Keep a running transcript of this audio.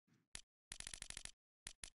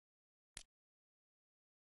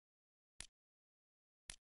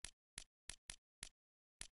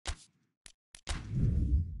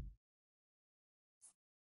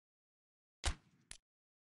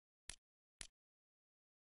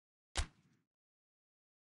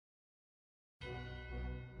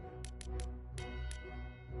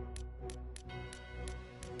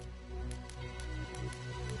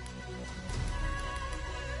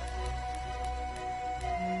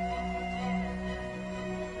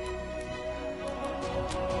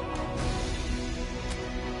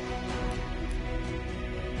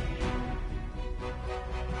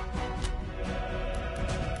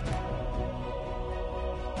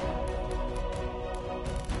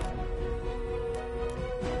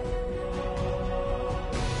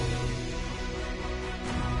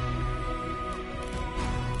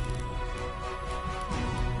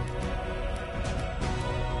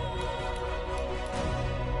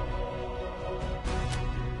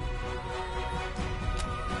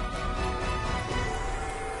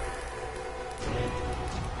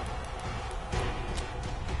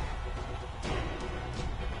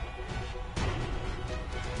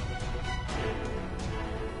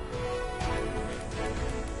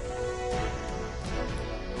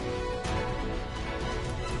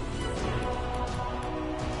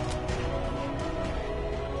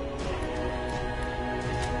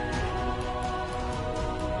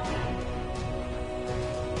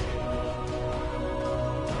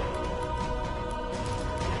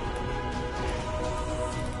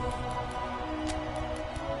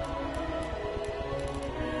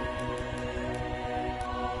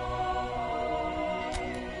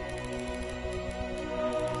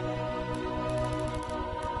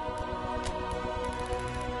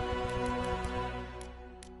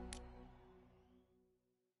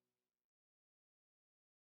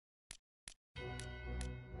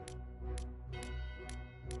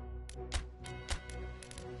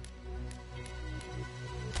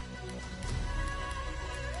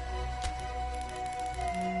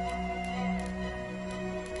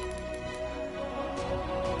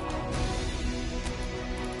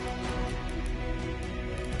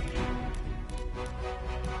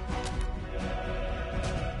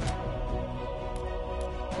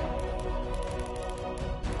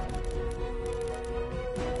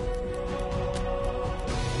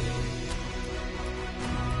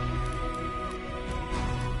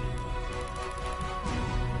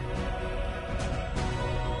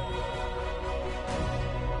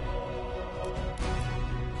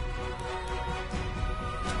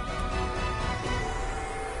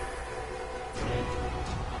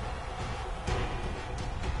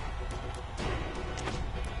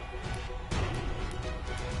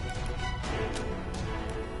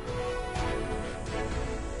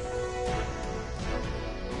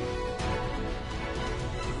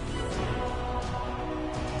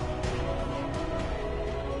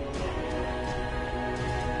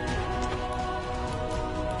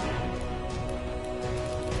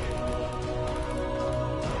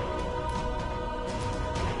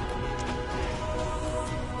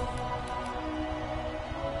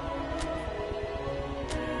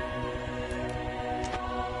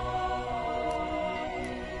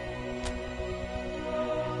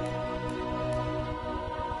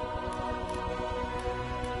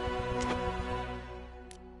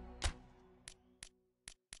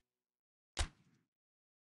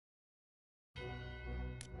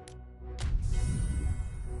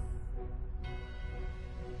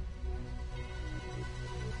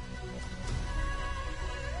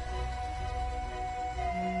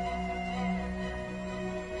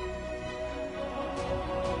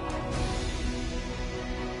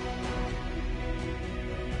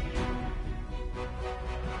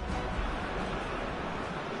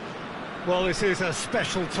Well, this is a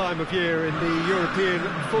special time of year in the European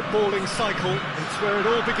footballing cycle. It's where it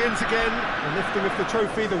all begins again. The lifting of the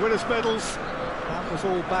trophy, the winners' medals. That was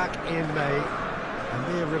all back in May.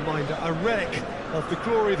 A mere reminder, a wreck of the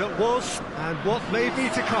glory that was and what may be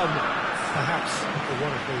to come, perhaps for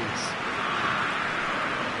one of these.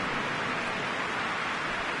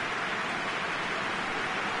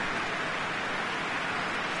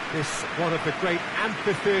 This one of the great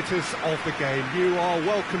amphitheatres of the game. You are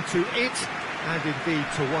welcome to it, and indeed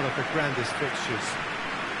to one of the grandest fixtures.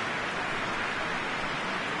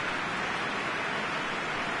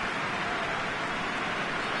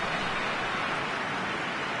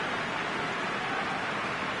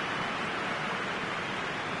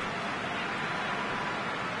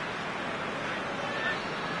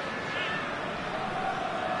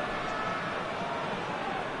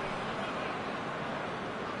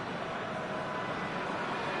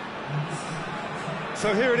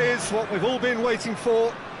 So here it is, what we've all been waiting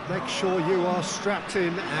for. Make sure you are strapped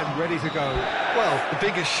in and ready to go. Well, the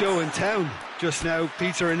biggest show in town just now,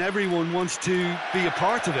 Peter, and everyone wants to be a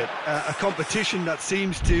part of it. A competition that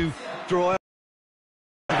seems to draw out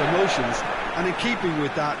emotions. And in keeping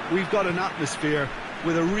with that, we've got an atmosphere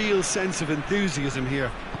with a real sense of enthusiasm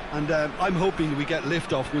here. And I'm hoping we get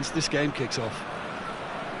lift-off once this game kicks off.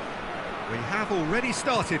 We have already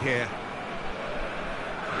started here.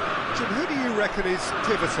 Jim, who do you reckon is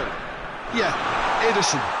pivotal? Yeah,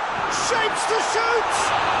 Ederson. Shapes to shoot!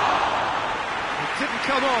 It didn't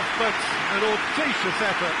come off, but an audacious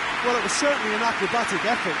effort. Well, it was certainly an acrobatic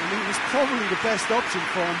effort, and it was probably the best option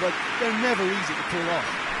for him, but they're never easy to pull off.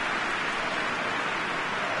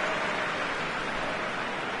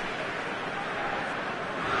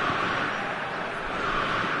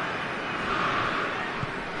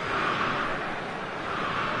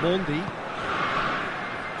 Mondi,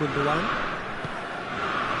 Gundogan,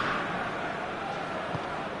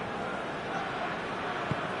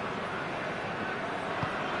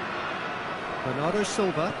 Bernardo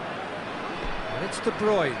Silva, and it's De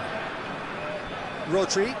Bruyne,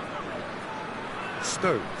 Rodri,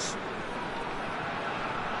 Stones,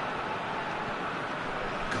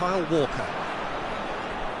 Kyle Walker,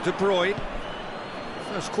 De Bruyne,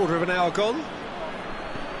 first quarter of an hour gone.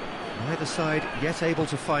 Neither side yet able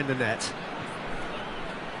to find the net.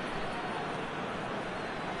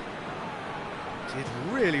 Did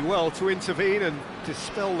really well to intervene and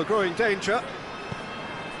dispel the growing danger.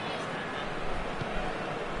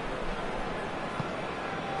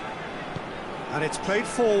 And it's played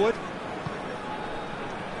forward.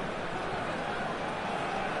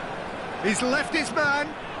 He's left his man.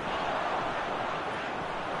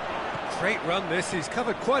 Great run this, he's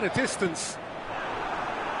covered quite a distance.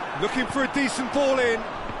 Looking for a decent ball in.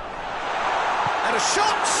 And a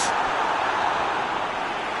shot!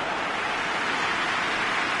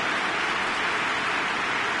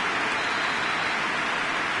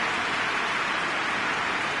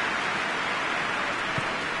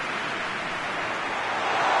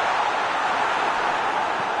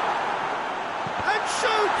 And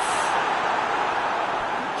shoots!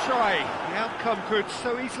 Good try. The outcome could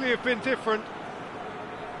so easily have been different.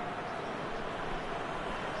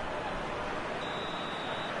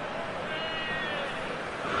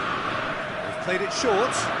 Played it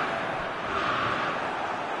short.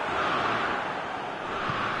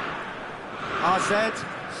 RZ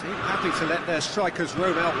seem happy to let their strikers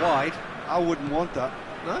roam out wide. I wouldn't want that.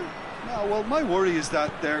 No? No, well, my worry is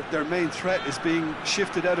that their main threat is being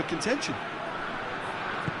shifted out of contention.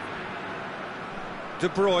 De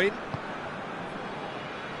Bruyne.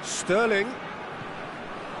 Sterling.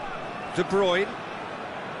 De Bruyne.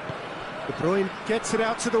 De Bruyne gets it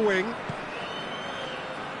out to the wing.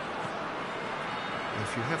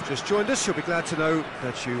 If you have just joined us, you'll be glad to know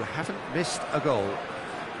that you haven't missed a goal.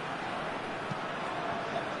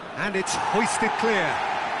 And it's hoisted clear.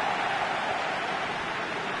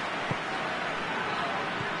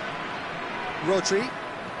 Rodri.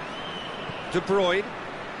 De Bruyne.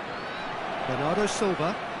 Bernardo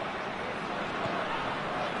Silva.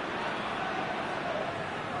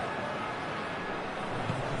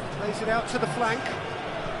 Plays it out to the flank.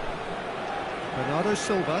 Bernardo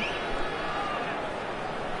Silva.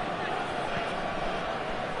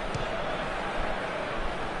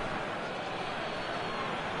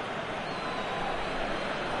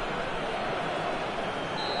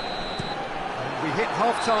 We hit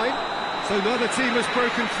half-time, so neither team has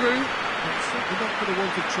broken through. It's certainly not for the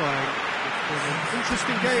want of trying. It's been an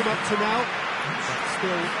interesting game up to now, but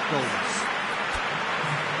still goalless.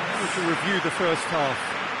 To review the first half.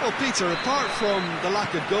 Well, Peter, apart from the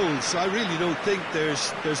lack of goals, I really don't think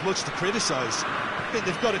there's much to criticise. I think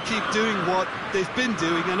they've got to keep doing what they've been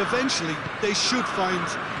doing, and eventually they should find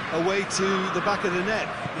a way to the back of the net.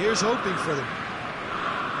 Here's hoping for them.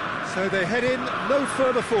 So they head in no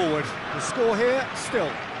further forward. The score here, still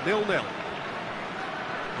 0-0.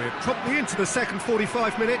 We're promptly into the second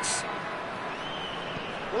 45 minutes.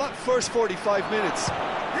 Well, that first 45 minutes...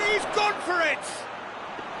 He's gone for it!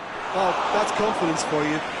 Well, that's confidence for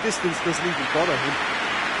you. Distance doesn't even bother him.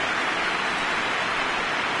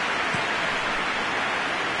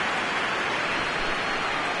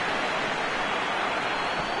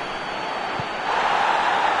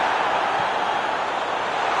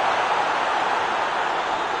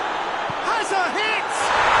 Has a hit!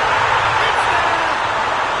 It's there!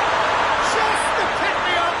 Just the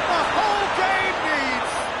pick-me-up the whole game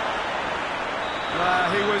needs!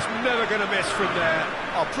 He was never going to miss from there.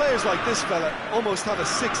 Oh, players like this fella almost have a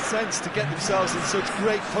sixth sense to get themselves in such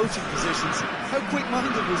great coaching positions. How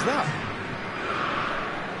quick-minded was that?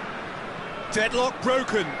 Deadlock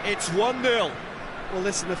broken, it's 1-0. Well,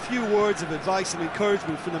 listen, a few words of advice and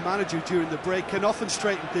encouragement from the manager during the break can often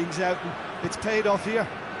straighten things out, and it's paid off here.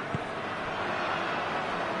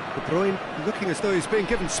 De Bruyne looking as though he's being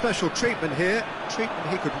given special treatment here, treatment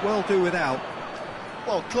he could well do without.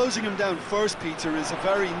 Well, closing him down first, Peter, is a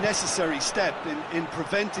very necessary step in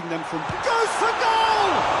preventing them from... Goes for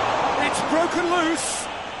goal! It's broken loose.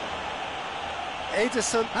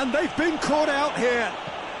 Ederson, and they've been caught out here.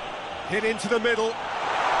 Hit into the middle.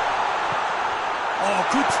 Oh,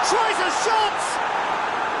 good. Tries a shot!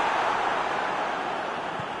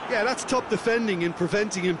 Yeah, that's top defending and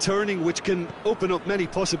preventing him turning, which can open up many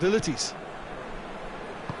possibilities.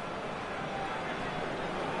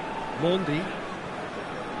 Mondi.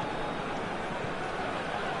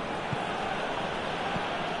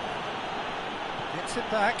 Gets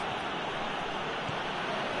it back.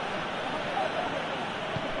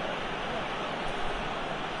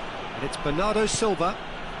 And it's Bernardo Silva.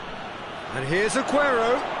 And here's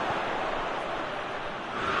Aguero.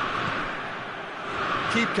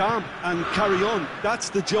 Keep calm and carry on. That's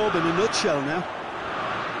the job in a nutshell now.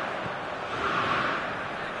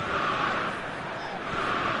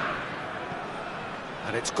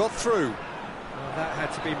 And it's got through. Well, that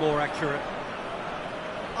had to be more accurate.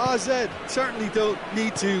 AZ certainly don't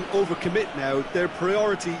need to overcommit now. Their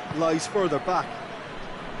priority lies further back.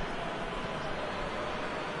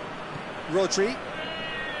 Rodri.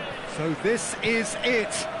 So this is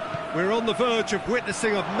it. We're on the verge of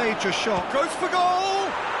witnessing a major shot. Goes for goal!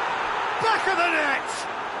 Back of the net!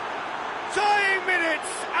 Dying minutes,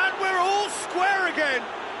 and we're all square again.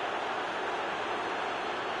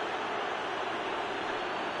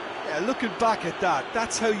 Yeah, looking back at that,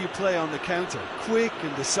 that's how you play on the counter. Quick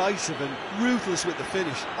and decisive and ruthless with the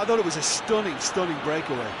finish. I thought it was a stunning, stunning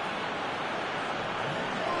breakaway.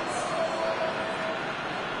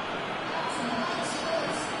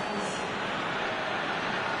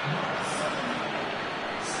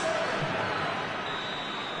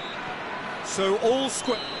 So all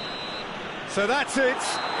square. So that's it.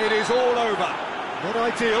 It is all over. Not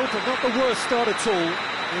ideal, but not the worst start at all.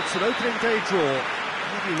 It's an opening day draw.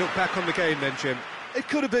 How do you look back on the game then, Jim? It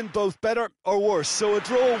could have been both better or worse, so a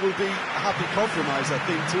draw will be a happy compromise, I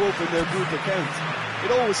think, to open their group account.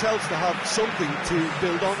 It always helps to have something to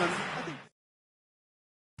build on, and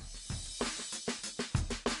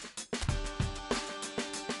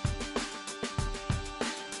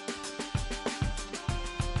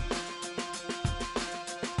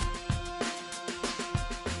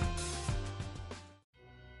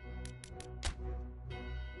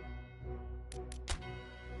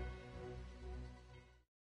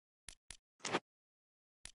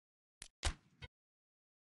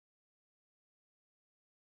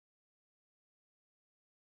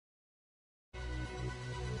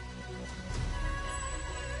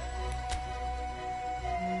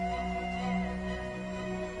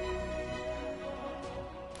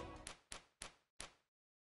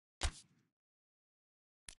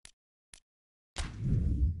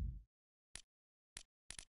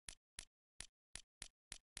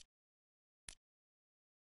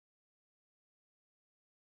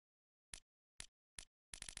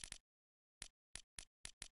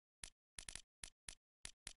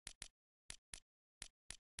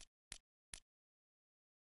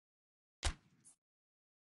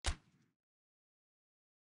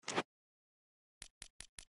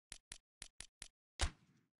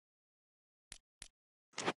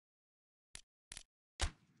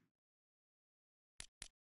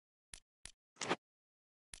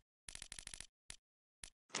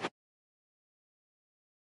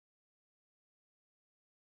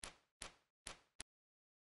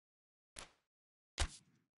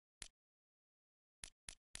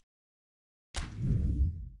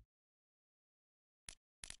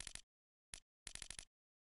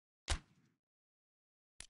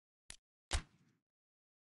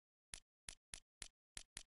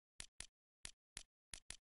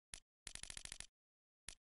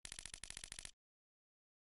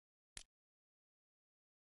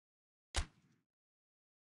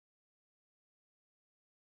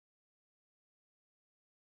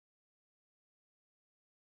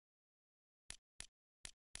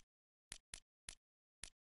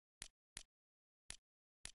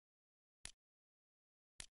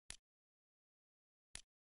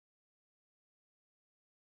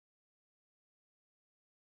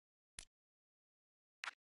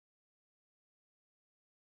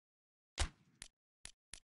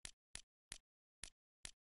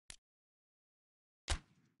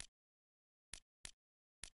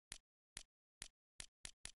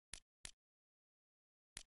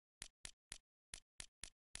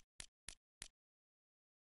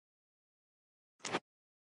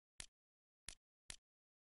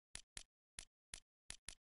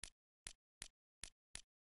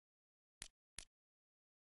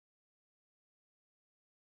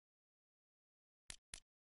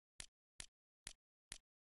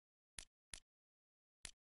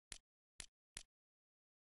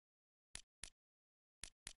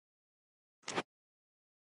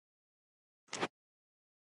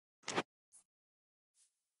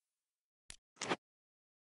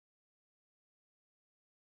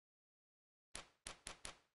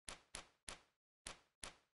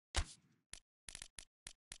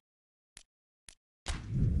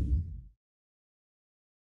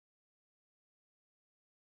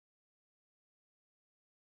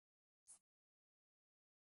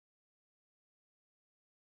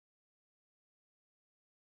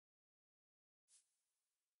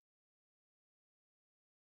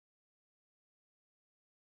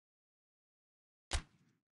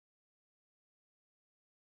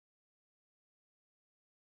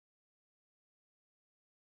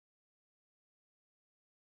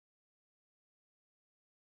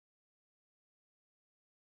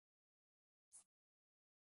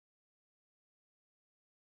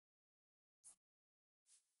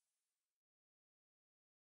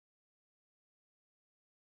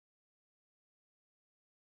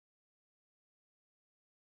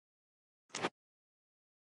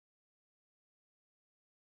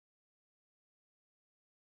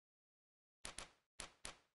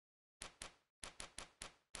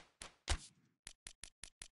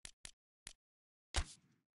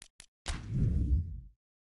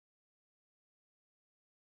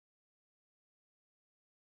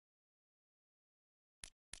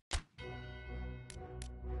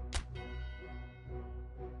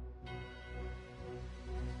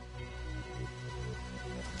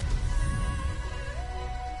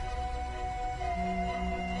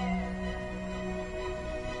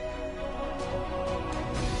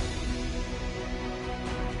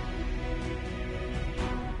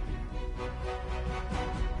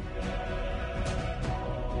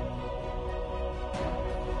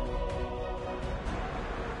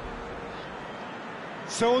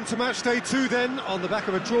So on to match day 2 then, on the back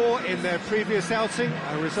of a draw in their previous outing,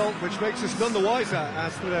 a result which makes us none the wiser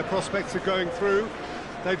as to their prospects of going through.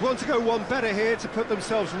 They'd want to go one better here to put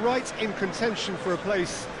themselves right in contention for a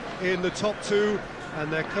place in the top 2,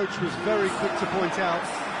 and their coach was very quick to point out,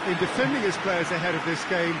 in defending his players ahead of this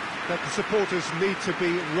game, that the supporters need to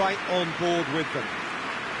be right on board with them.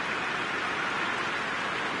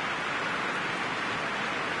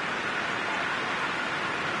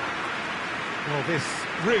 Well, this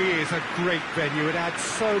really is a great venue. It adds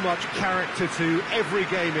so much character to every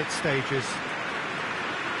game it stages.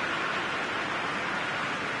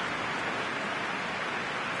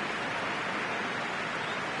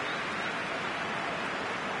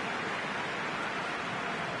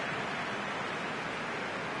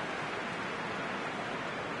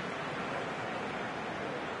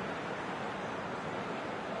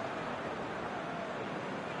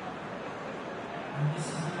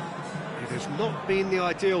 It has not been the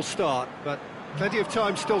ideal start, but plenty of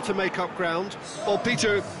time still to make up ground. Well,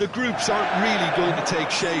 Peter, the groups aren't really going to take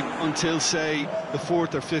shape until, say, the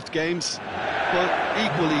 4th or 5th games. But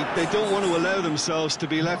equally, they don't want to allow themselves to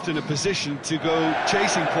be left in a position to go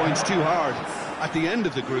chasing points too hard at the end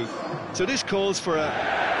of the group. So this calls for a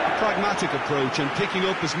pragmatic approach and picking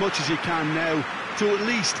up as much as you can now to at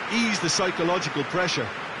least ease the psychological pressure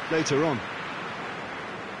later on.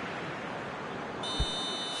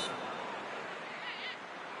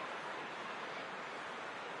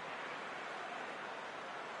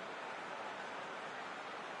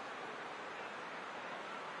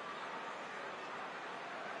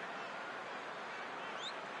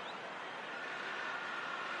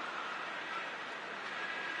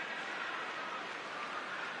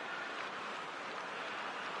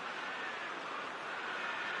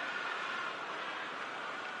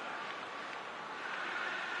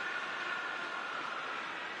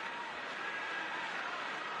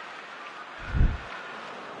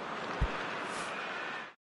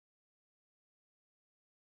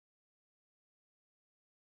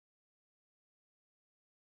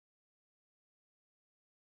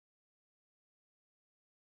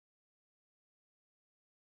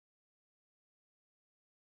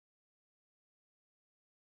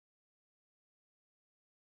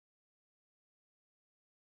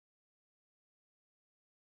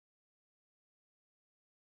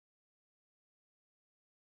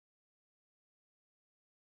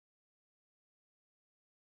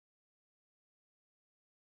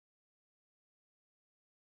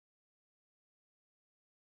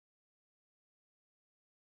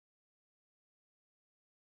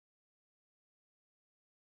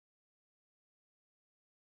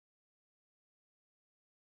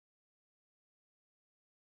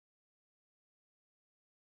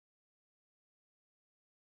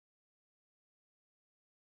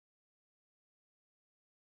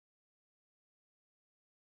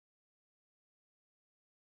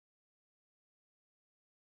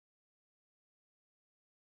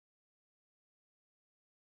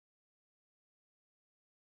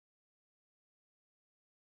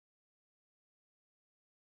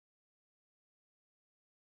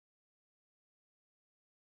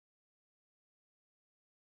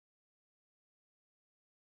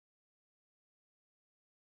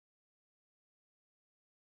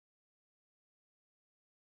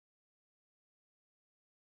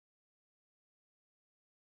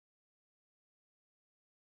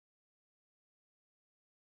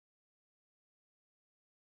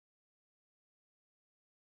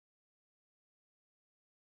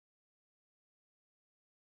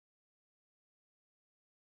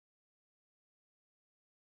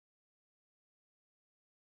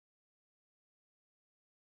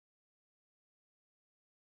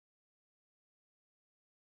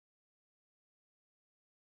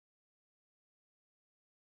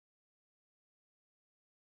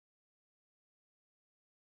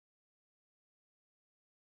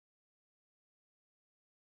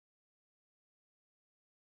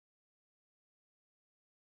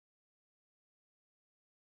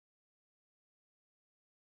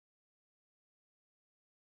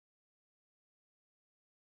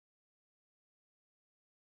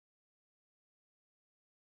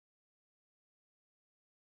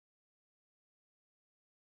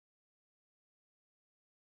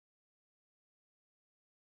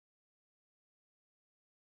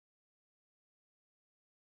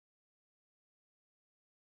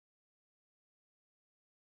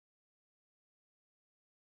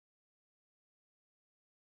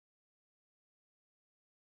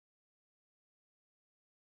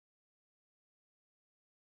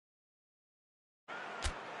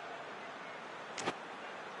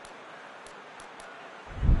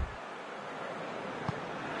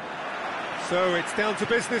 So it's down to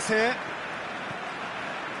business here.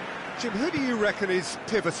 Jim, who do you reckon is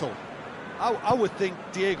pivotal? I would think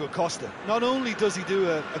Diego Costa. Not only does he do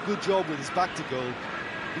a good job with his back to goal,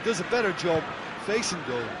 he does a better job facing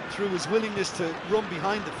goal through his willingness to run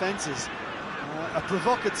behind defences. A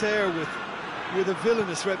provocateur with a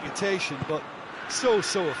villainous reputation, but so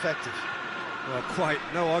effective. Well, quite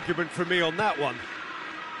no argument from me on that one.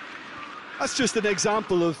 That's just an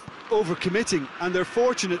example of overcommitting, and they're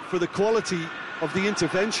fortunate for the quality of the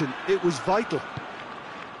intervention. It was vital.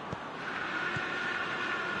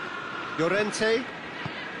 Llorente,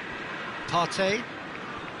 Partey,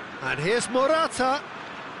 and here's Morata.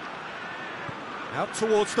 Out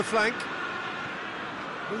towards the flank.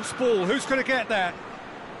 Loose ball, who's going to get there?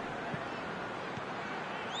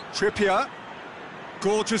 Trippier.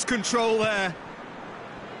 Gorgeous control there.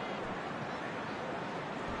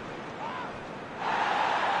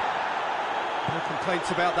 No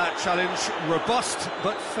complaints about that challenge. Robust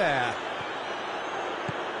but fair.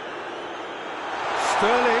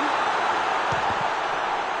 Sterling.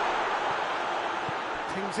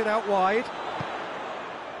 Pings it out wide.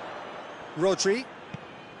 Rodri.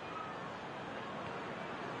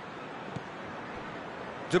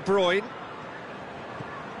 De Bruyne.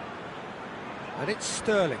 And it's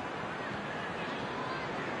Sterling.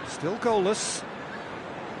 Still goalless.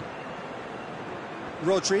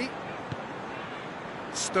 Rodri.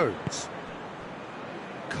 Stones.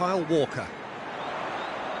 Kyle Walker.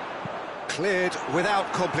 Cleared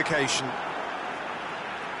without complication.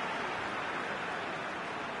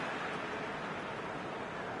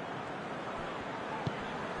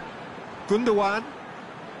 Gundogan.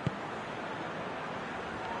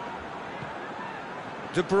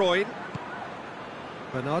 De Bruyne.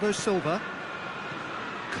 Bernardo Silva.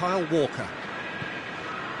 Kyle Walker.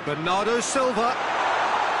 Bernardo Silva.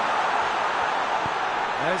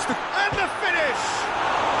 There's the finish!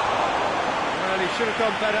 Well, he should have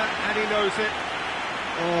done better, and he knows it.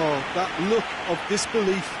 Oh, that look of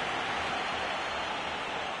disbelief.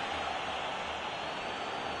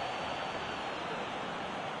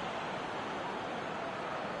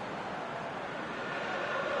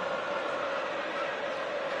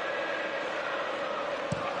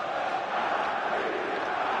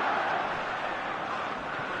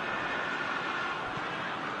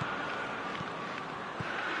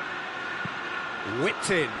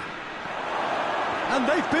 Whipped in. And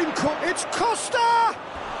they've been caught. It's Costa!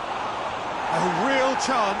 A real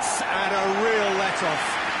chance and a real let-off.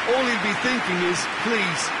 All he'll be thinking is,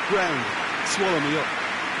 please, ground, swallow me up.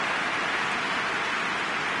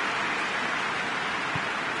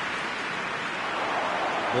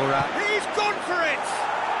 Morata. He's gone for it!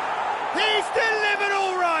 He's delivered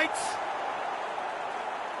all right!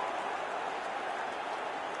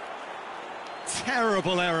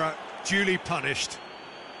 Terrible error, duly punished.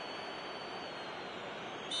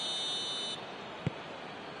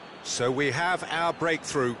 So we have our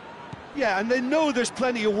breakthrough. Yeah, and they know there's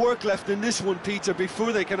plenty of work left in this one, Peter,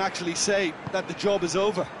 before they can actually say that the job is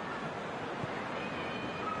over.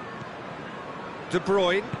 De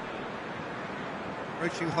Bruyne.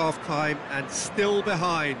 Approaching half-time and still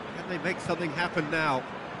behind. Can they make something happen now?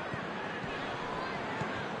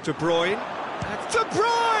 De Bruyne. That's De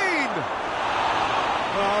Bruyne!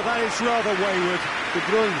 Oh, that is rather wayward. De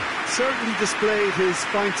Bruyne certainly displayed his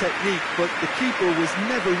fine technique, but the keeper was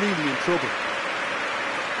never really in trouble.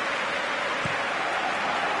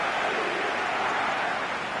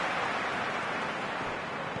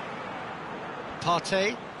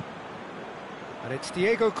 Partey. And it's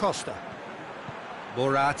Diego Costa.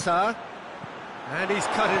 Morata. And he's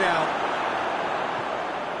cut it out.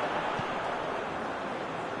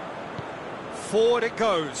 Forward it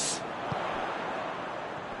goes.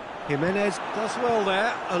 Jimenez does well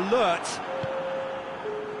there, alert.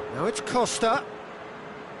 Now it's Costa.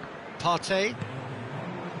 Partey.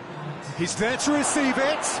 He's there to receive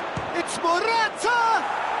it. It's Morata!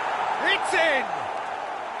 It's in!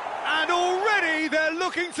 And already they're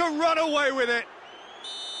looking to run away with it.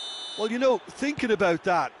 Well, you know, thinking about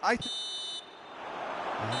that, And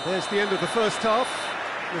there's the end of the first half.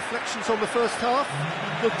 Reflections on the first half?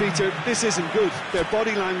 Look, Peter, this isn't good. Their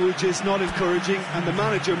body language is not encouraging, and the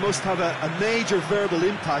manager must have a major verbal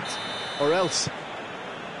impact, or else.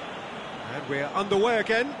 And we're underway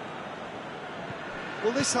again.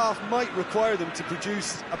 Well, this half might require them to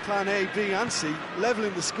produce a plan A, B and C.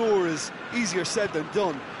 Levelling the score is easier said than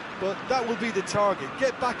done, but that will be the target.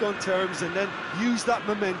 Get back on terms and then use that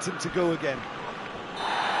momentum to go again.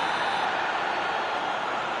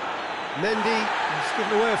 Mendy has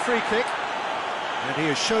given away a free kick, and he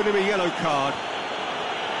has shown him a yellow card.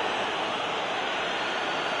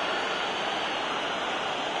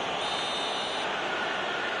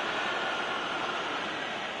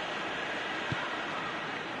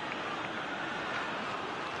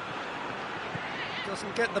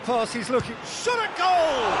 Doesn't get the pass he's looking. Shot at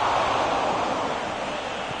goal!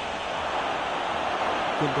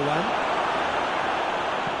 Gundogan.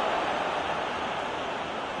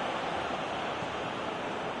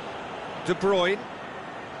 De Bruyne.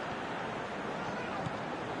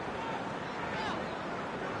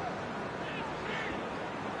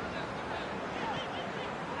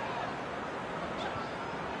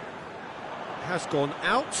 Has gone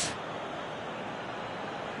out.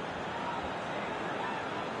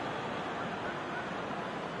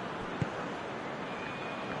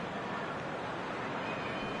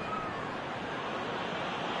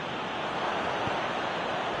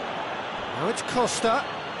 Now it's Costa,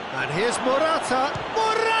 and here's Morata.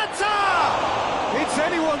 Morata! It's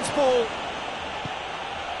anyone's ball.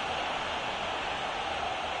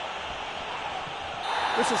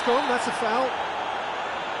 This has gone, that's a foul.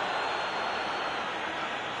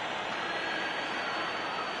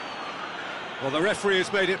 Well, the referee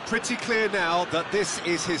has made it pretty clear now that this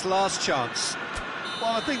is his last chance.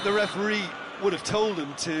 Well, I think the referee would have told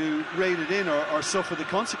him to rein it in or suffer the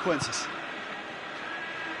consequences.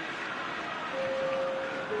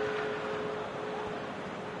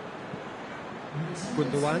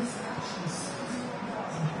 Gundogan.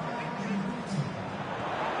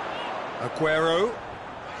 Aguero.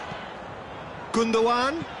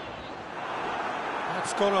 Gundogan.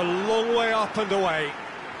 That's gone a long way up and away.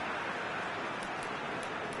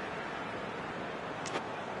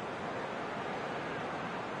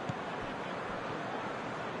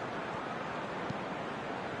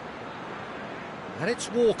 And it's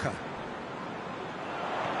Walker.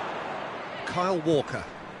 Kyle Walker.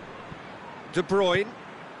 De Bruyne. Is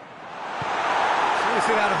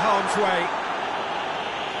it out of harm's way?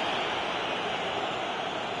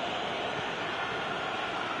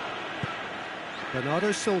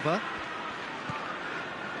 Bernardo Silva.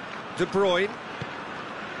 De Bruyne.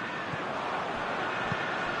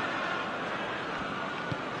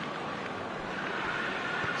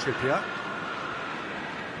 Trippier.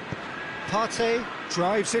 Partey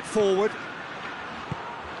drives it forward.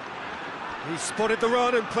 He spotted the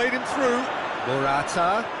run and played him through.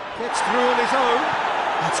 Morata gets through on his own.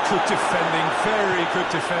 That's good defending, very good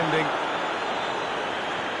defending.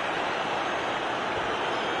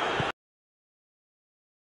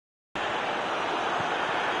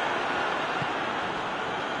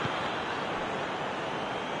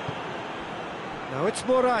 Now it's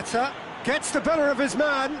Morata, gets the better of his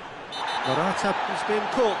man. Morata has been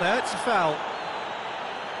caught there, it's a foul.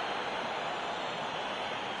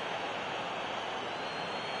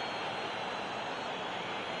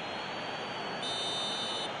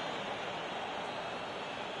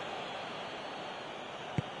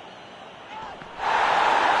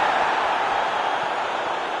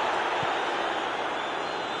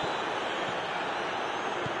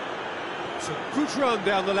 It's a good run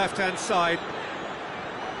down the left-hand side.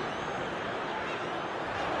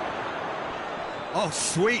 Oh,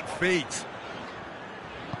 sweet feet.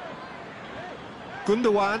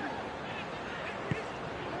 Gundogan.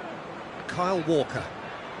 Kyle Walker.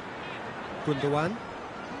 Gundogan.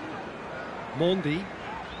 Mondi.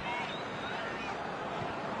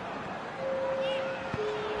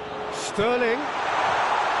 Sterling.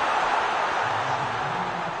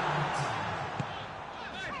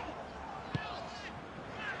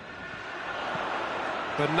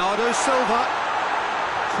 Bernardo Silva.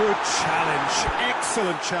 Good challenge,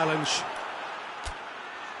 excellent challenge.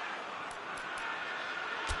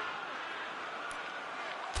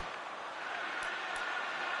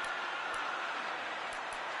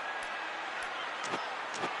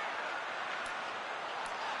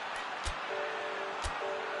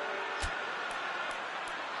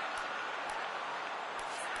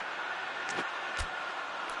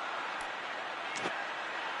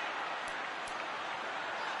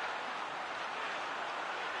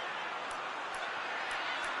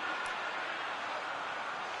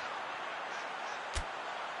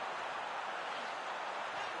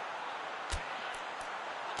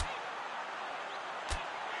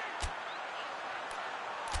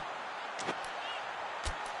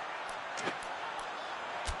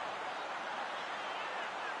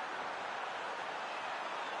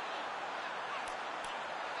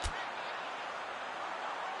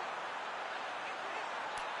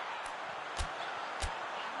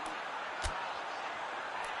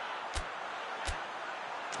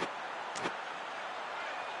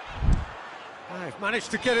 They've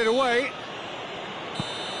managed to get it away,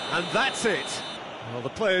 and that's it. Well, the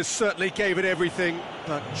players certainly gave it everything,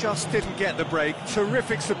 but just didn't get the break.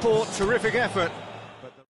 Terrific support, terrific effort.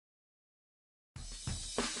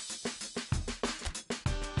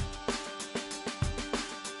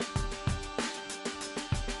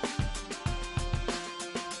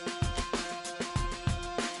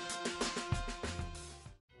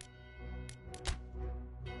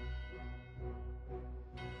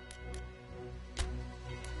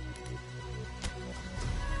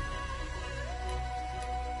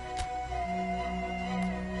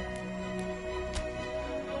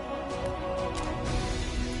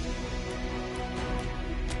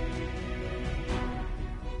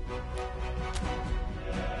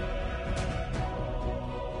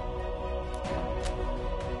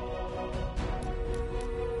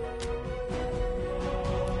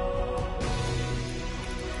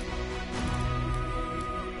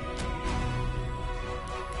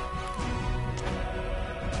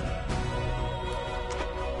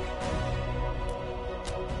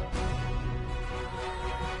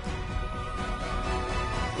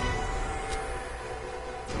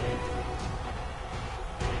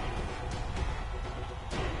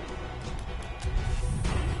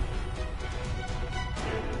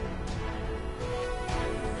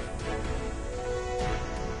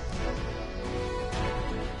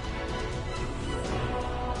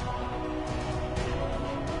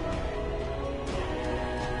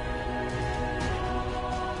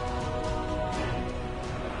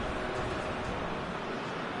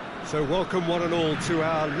 So welcome one and all to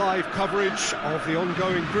our live coverage of the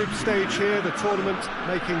ongoing group stage here, the tournament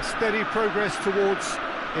making steady progress towards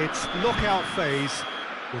its knockout phase.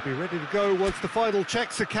 We'll be ready to go once the final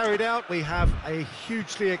checks are carried out. We have a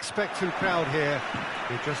hugely expectant crowd here.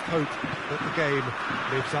 We just hope that the game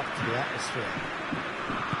lives up to the atmosphere.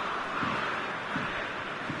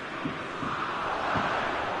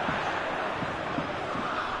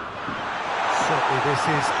 Certainly this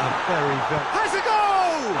is a very... Has a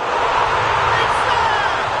goal! It's there!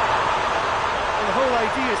 Well, the whole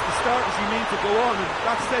idea is to start as you mean to go on, and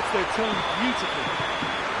that sets their tone beautifully.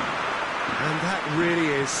 And that really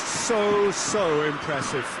is so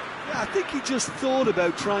impressive. Yeah, I think he just thought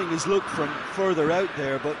about trying his luck from further out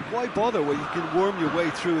there, but why bother when you can worm your way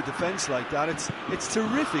through a defence like that? It's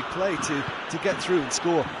terrific play to get through and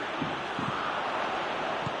score.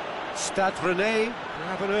 Stade Rennais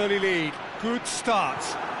have an early lead. Good start.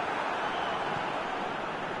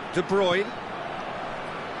 De Bruyne.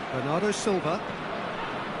 Bernardo Silva.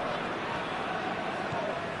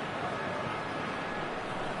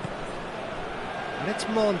 And it's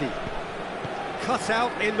Mondi. Cut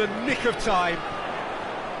out in the nick of time.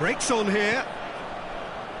 Breaks on here.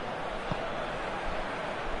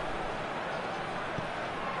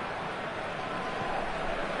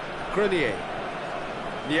 Grenier.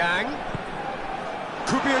 Niang.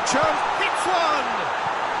 Could be a chance. Hits one!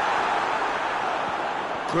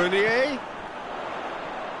 Grenier.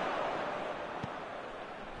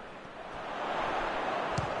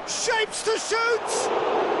 Shapes to shoot!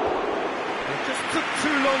 It just took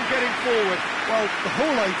too long getting forward. Well, the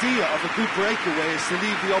whole idea of a good breakaway is to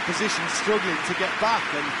leave the opposition struggling to get back,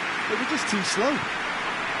 and they were just too slow.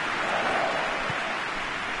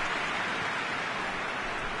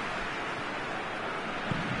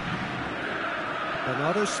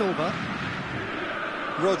 Bernardo Silva.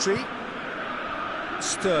 Rodri.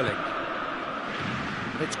 Sterling.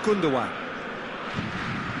 It's Gundogan.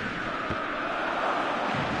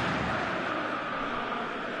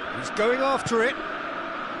 He's going after it.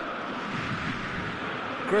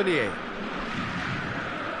 Grenier.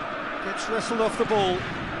 Gets wrestled off the ball.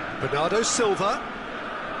 Bernardo Silva.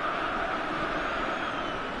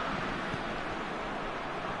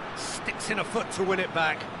 Sticks in a foot to win it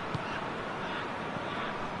back.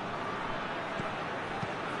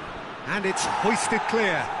 And it's hoisted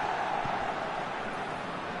clear.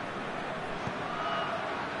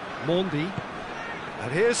 Mondi.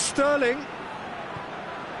 And here's Sterling.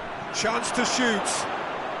 Chance to shoot.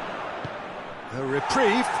 A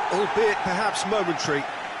reprieve, albeit perhaps momentary.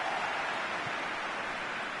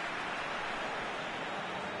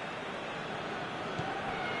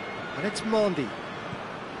 And it's Mondi.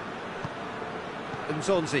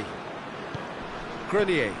 Nzonzi.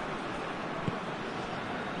 Grenier.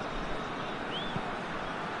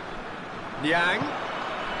 Niang.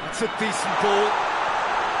 That's a decent ball.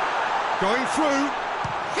 Going through.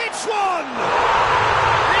 Hits one!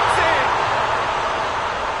 It's in!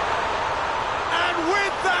 And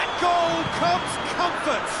with that goal comes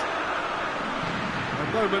comfort. A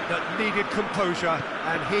moment that needed composure,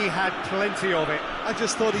 and he had plenty of it. I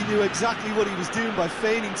just thought he knew exactly what he was doing by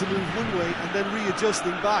feigning to move one way and then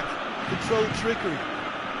readjusting back. Controlled trickery.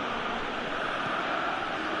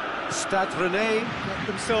 Stade Rennais got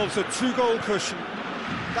themselves a 2-goal cushion.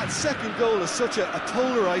 That second goal has such a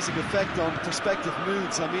polarising effect on prospective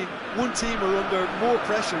moods. I mean, one team are under more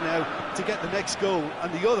pressure now to get the next goal,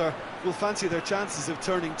 and the other will fancy their chances of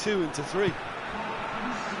turning 2 into 3.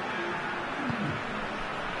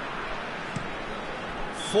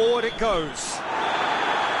 Forward it goes.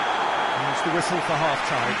 Here's the whistle for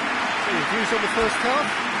half-time. Any views on the first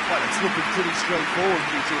half? Well, it's looking pretty straightforward,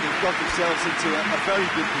 Peter. They've got themselves into a very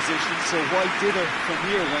good position, so why dither from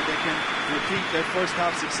here when they can repeat their first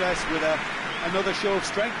half success with another show of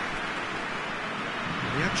strength?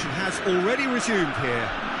 The action has already resumed here.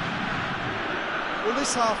 Well,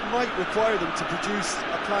 this half might require them to produce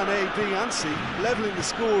a plan A, B and C. Levelling the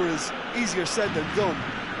score is easier said than done,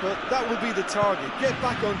 but that will be the target. Get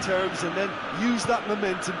back on terms and then use that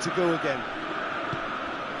momentum to go again.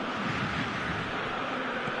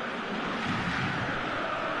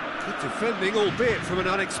 Defending, albeit from an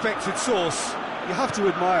unexpected source. You have to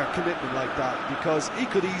admire commitment like that, because he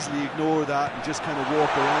could easily ignore that and just kind of walk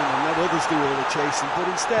around and let others do all the chasing, but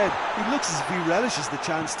instead he looks as if he relishes the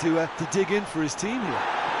chance to dig in for his team here.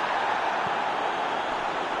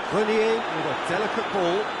 Grenier with a delicate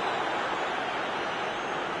ball.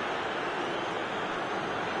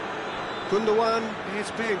 Gundogan is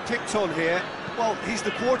being picked on here. Well, he's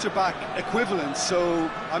the quarterback equivalent, so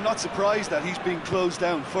I'm not surprised that he's being closed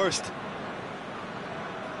down first.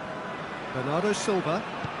 Bernardo Silva.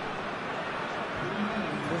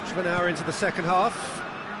 Much of an hour into the second half.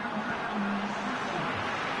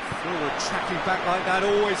 Forward tracking back like that,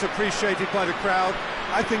 always appreciated by the crowd.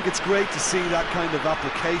 I think it's great to see that kind of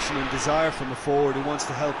application and desire from a forward who wants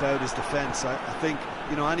to help out his defence. I think,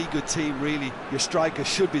 you know, any good team, really, your striker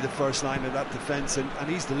should be the first line of that defence, and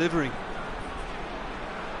he's delivering.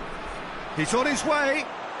 He's on his way.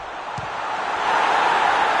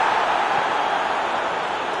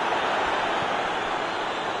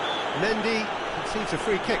 Mendy concedes a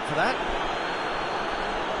free kick for that.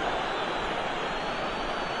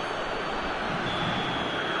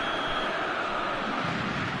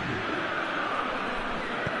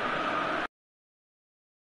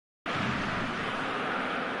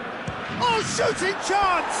 Oh, shooting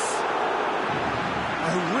chance!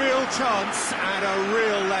 A real chance and a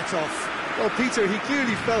real let-off. Well, Peter, he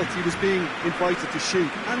clearly felt he was being invited to shoot,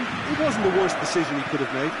 and it wasn't the worst decision he could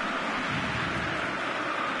have made.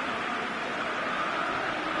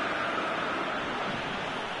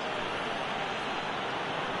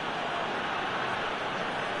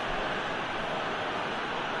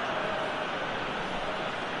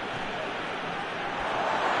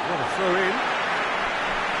 What a throw in.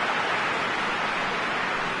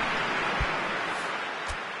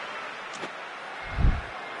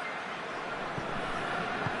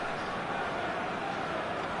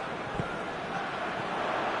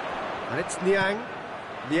 And it's Niang.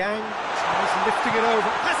 Niang tries lifting it over.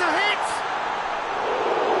 Has a hit!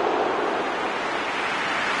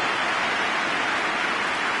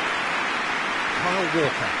 Kyle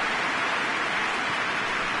Walker.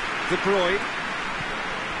 De Bruyne.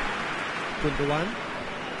 Gundogan.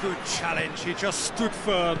 Good challenge, he just stood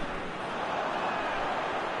firm.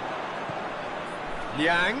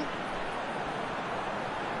 Liang.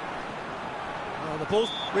 Oh, the ball,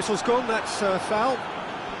 whistle's gone, that's foul.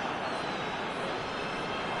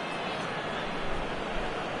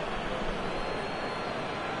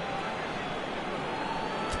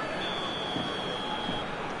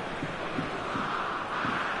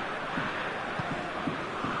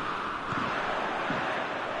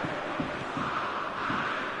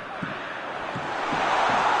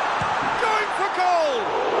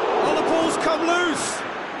 Come loose.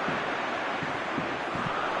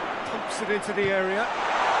 Pumps it into the area.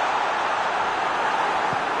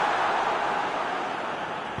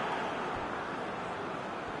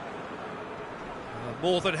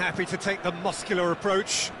 More than happy to take the muscular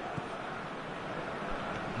approach.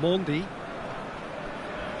 Mondi.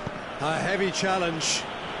 A heavy challenge.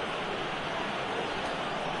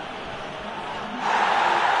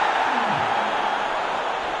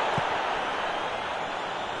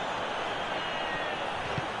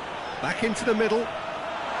 Back into the middle.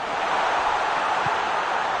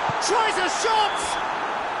 Tries a shot!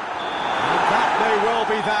 And that may well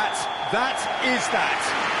be that. That is that.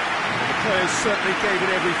 The players certainly gave it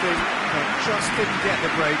everything, but just didn't get the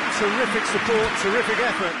break. Terrific support, terrific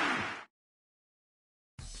effort.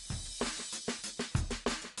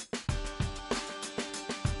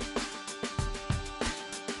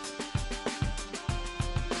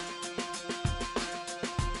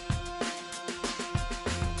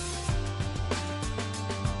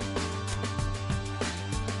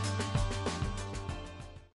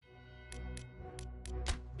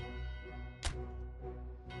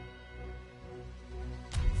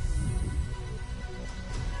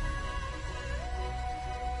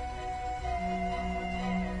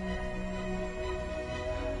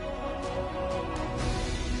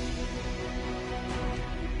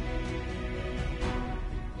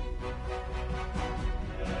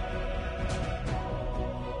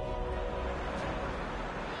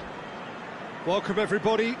 Welcome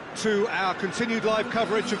everybody to our continued live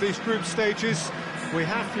coverage of these group stages. We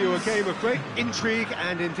have for you a game of great intrigue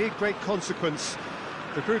and indeed great consequence.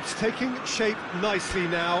 The group's taking shape nicely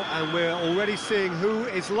now, and we're already seeing who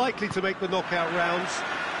is likely to make the knockout rounds.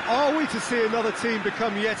 Are we to see another team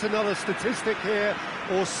become yet another statistic here,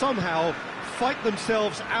 or somehow fight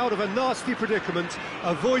themselves out of a nasty predicament,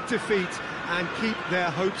 avoid defeat and keep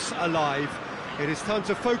their hopes alive? It is time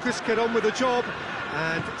to focus, get on with the job,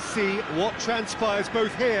 and see what transpires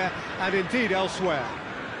both here and indeed elsewhere.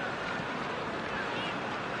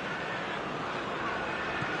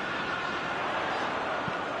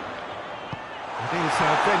 It is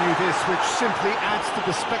a venue this which simply adds to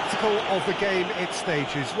the spectacle of the game it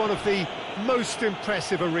stages. One of the most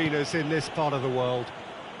impressive arenas in this part of the world.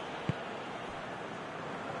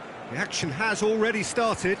 The action has already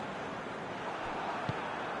started.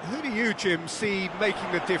 Who do you, Jim, see making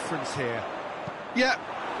the difference here? Yeah,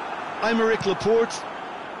 I'm Aymeric Laporte.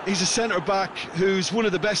 He's a centre-back who's one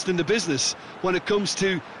of the best in the business when it comes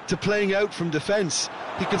to playing out from defence.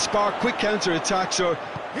 He can spark quick counter-attacks or...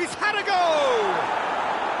 He's had a go!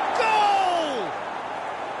 Goal!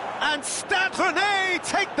 And Stade Rennais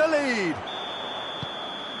take the lead.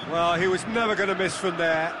 Well, he was never going to miss from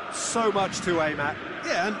there. So much to aim at.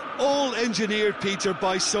 Yeah, and all engineered, Peter,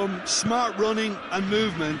 by some smart running and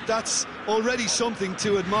movement. That's already something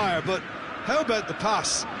to admire, but how about the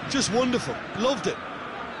pass? Just wonderful. Loved it.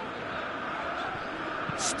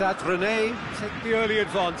 Stade Rennais take the early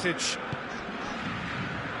advantage.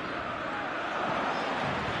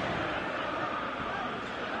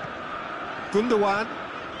 Gundogan.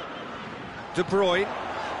 De Bruyne.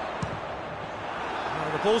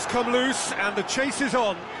 Well, the ball's come loose and the chase is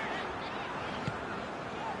on.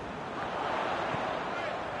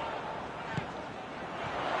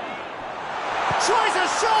 Tries a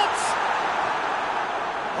shot!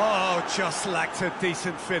 Oh, just lacked a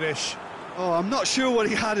decent finish. Oh, I'm not sure what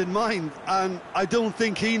he had in mind, and I don't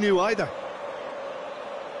think he knew either.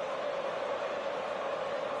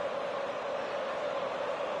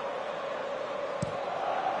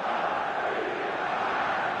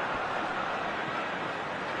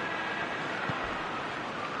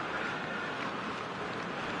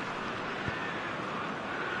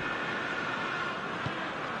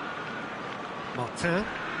 Martin.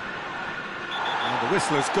 And the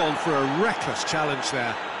whistle has gone for a reckless challenge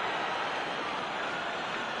there.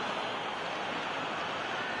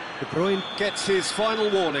 De Bruyne gets his final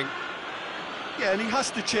warning. Yeah, and he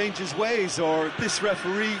has to change his ways, or this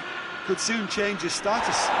referee could soon change his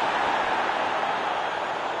status.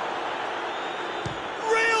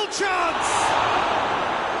 Real chance!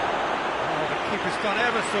 Oh, the keeper's done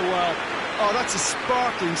ever so well. Oh, that's a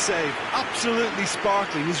sparkling save, absolutely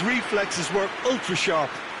sparkling. His reflexes were ultra sharp.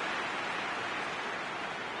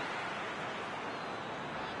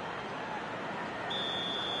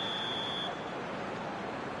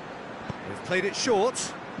 They've played it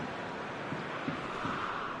short.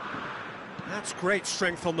 That's great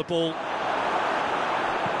strength on the ball.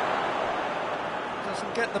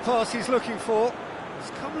 Doesn't get the pass he's looking for. It's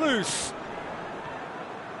come loose.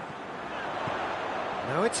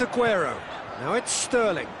 Now it's Aguero. Now it's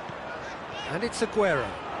Sterling. And it's Aguero.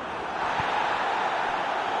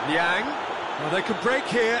 Niang. Well, they can break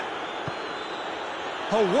here.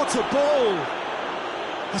 Oh, what a ball!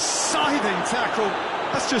 A scything tackle.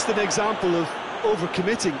 That's just an example of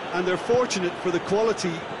overcommitting, and they're fortunate for the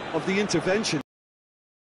quality of the intervention.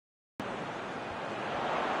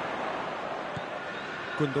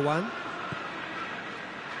 Gundogan.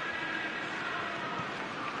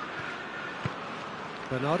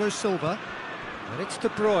 Bernardo Silva, and it's De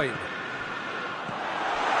Bruyne.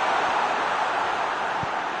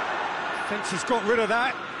 Thinks he's got rid of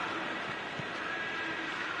that.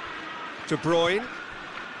 De Bruyne.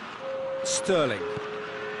 Sterling.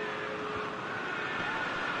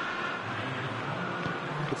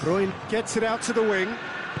 De Bruyne gets it out to the wing.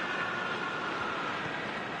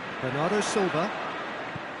 Bernardo Silva.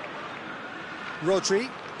 Rodri.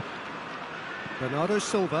 Bernardo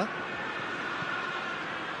Silva.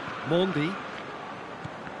 Mondi.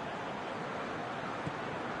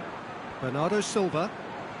 Bernardo Silva.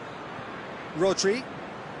 Rodri.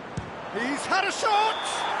 He's had a shot!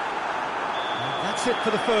 And that's it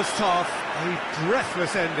for the first half. A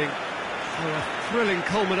breathless ending. Oh, a thrilling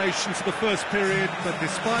culmination to the first period, but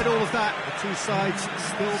despite all of that, the two sides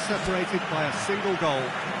still separated by a single goal.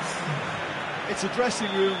 It's a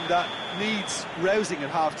dressing room that needs rousing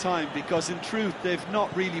at half-time, because in truth they've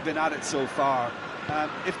not really been at it so far.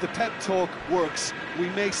 If the pep talk works, we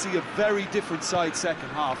may see a very different side second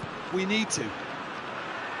half. We need to.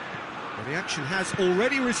 Well, the action has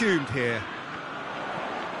already resumed here.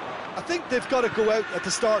 I think they've got to go out at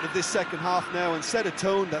the start of this second half now and set a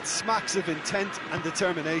tone that smacks of intent and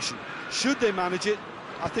determination. Should they manage it,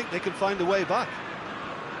 I think they can find a way back.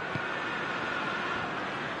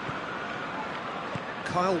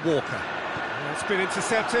 Kyle Walker. It's been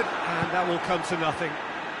intercepted, and that will come to nothing.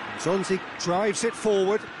 Zonzi drives it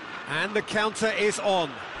forward, and the counter is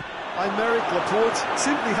on. Aymeric Laporte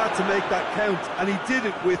simply had to make that count, and he did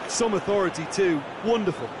it with some authority too.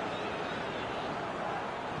 Wonderful.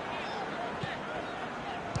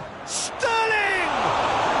 Sterling!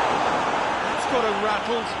 It's got him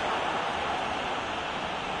rattled.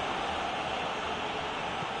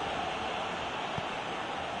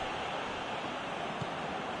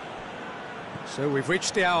 So we've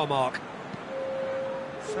reached the hour mark.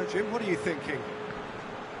 So, Jim, what are you thinking?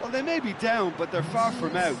 Well, they may be down, but they're far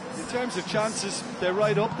from out. In terms of chances, they're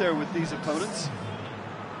right up there with these opponents.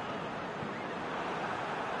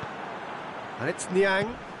 And it's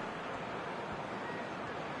Niang.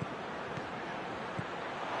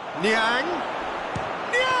 Niang!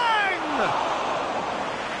 Niang!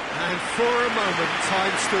 And for a moment,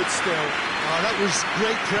 time stood still. Oh, that was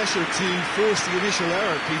great pressure to force the initial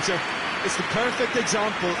error, Peter. It's the perfect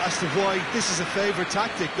example as to why this is a favourite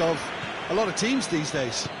tactic of a lot of teams these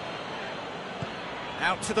days.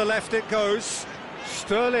 Out to the left it goes.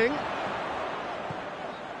 Sterling.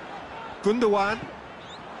 Gundogan.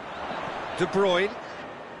 De Bruyne.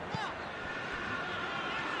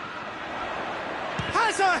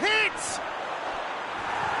 Has a hit!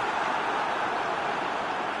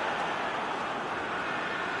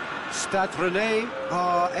 Stade Rennais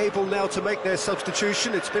are able now to make their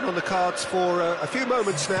substitution. It's been on the cards for a few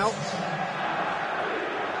moments now.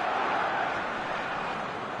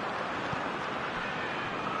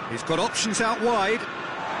 He's got options out wide.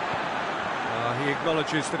 He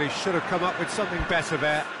acknowledges that he should have come up with something better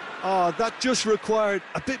there. Oh, that just required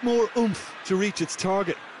a bit more oomph to reach its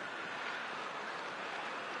target.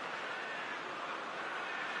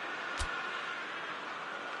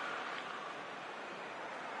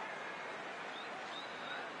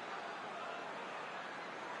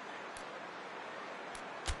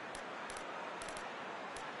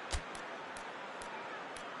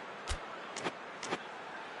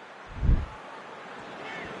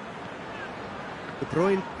 De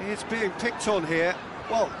Bruyne is being picked on here.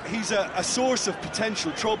 Well, he's a source of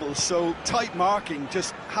potential trouble, so tight marking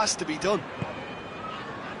just has to be done.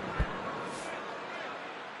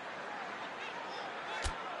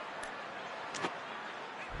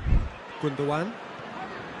 Gundogan.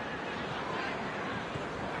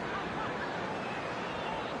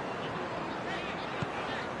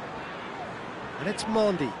 And it's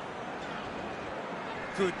Mendy.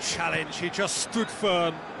 Good challenge, he just stood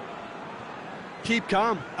firm. Keep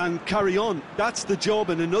calm and carry on. That's the job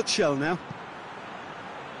in a nutshell now.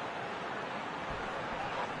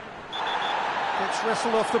 Gets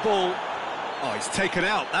wrestled off the ball. Oh, he's taken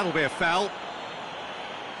out. That'll be a foul.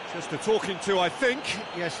 Just a talking to, I think.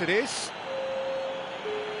 Yes, it is.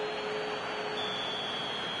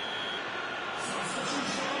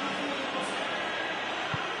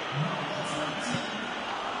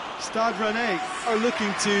 Stade Rennais are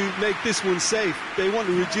looking to make this one safe. They want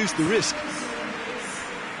to reduce the risk.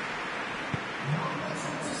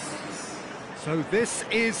 So this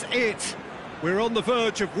is it. We're on the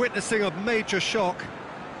verge of witnessing a major shock.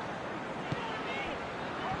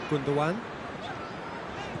 Gundogan.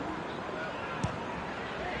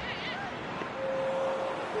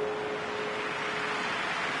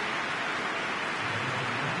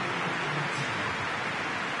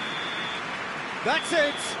 That's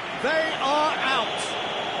it. They are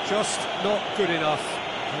out. Just not good enough.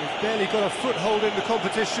 They've barely got a foothold in the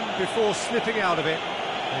competition before slipping out of it.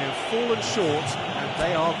 They have fallen short, and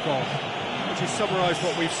they are gone. Would you summarise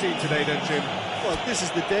what we've seen today then, Jim? Well, this is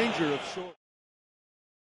the danger of short...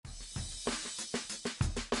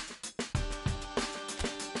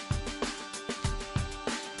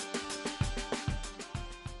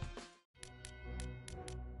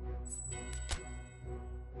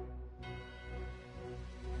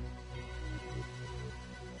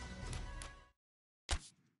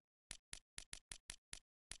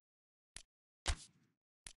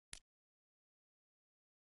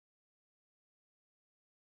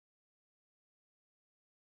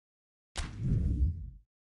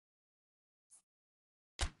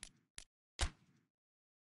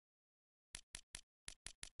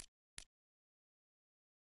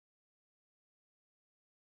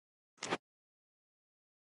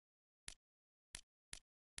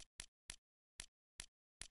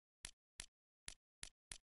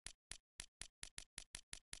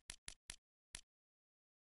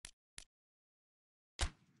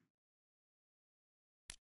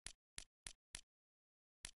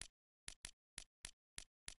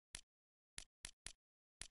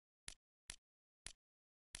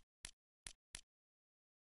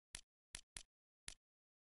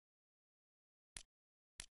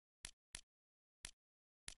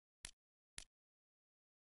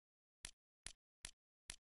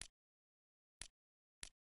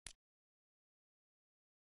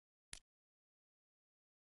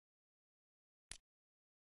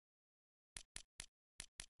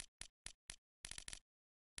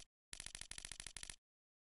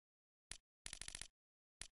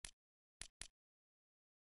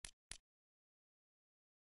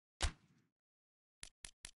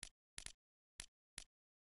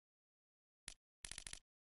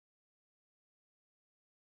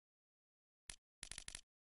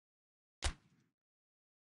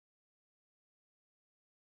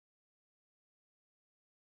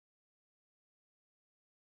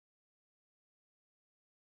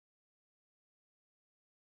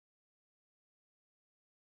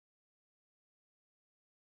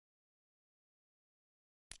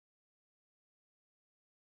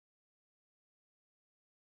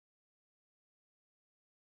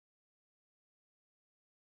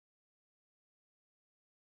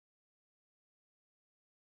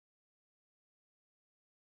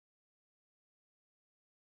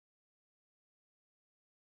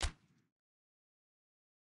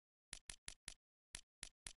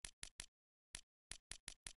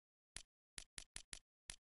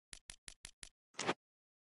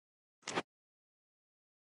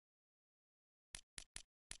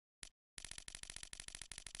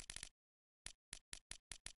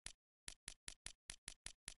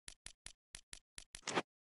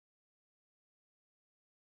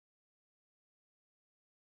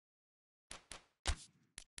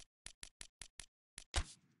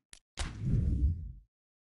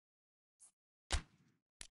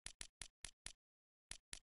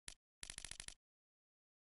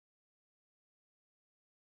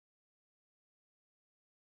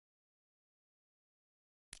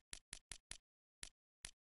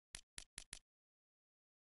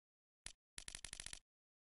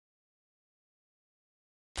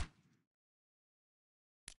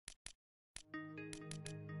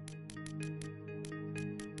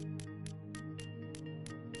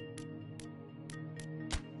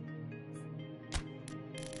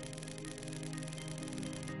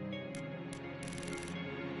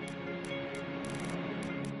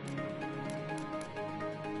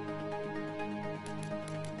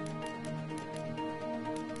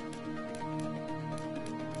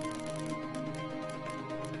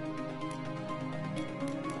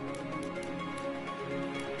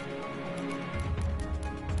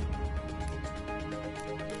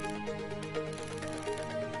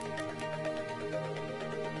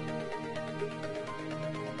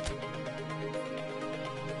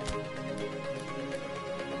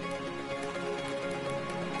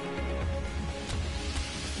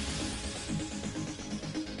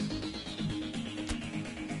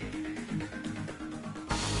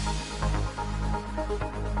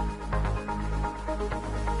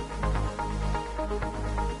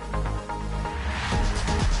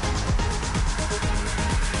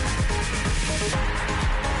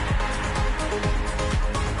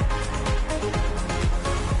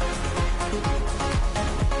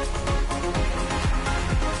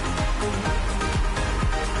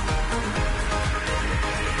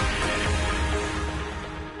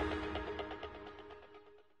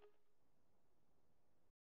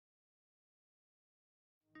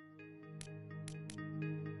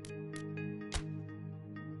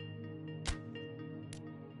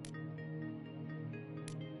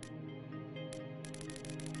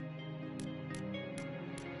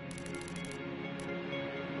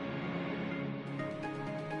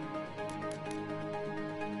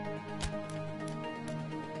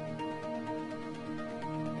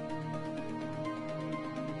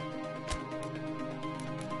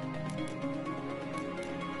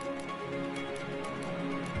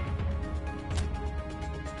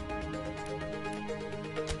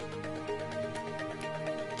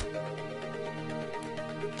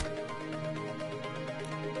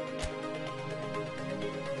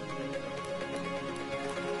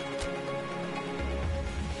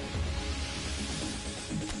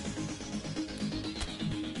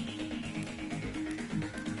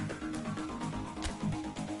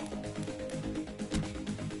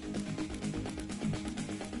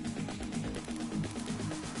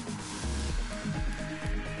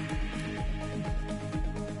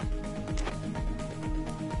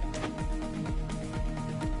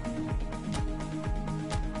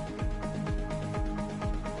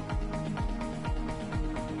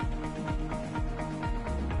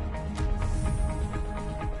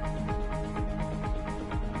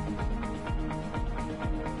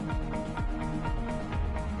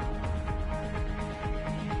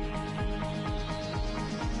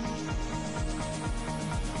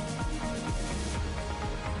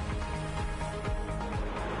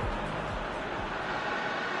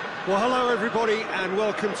 Well, hello everybody, and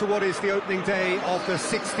welcome to what is the opening day of the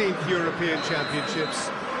 16th European Championships.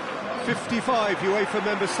 55 UEFA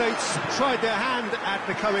member states tried their hand at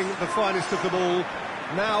becoming the finest of them all.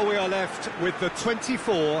 Now we are left with the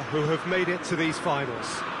 24 who have made it to these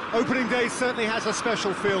finals. Opening day certainly has a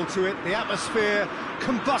special feel to it. The atmosphere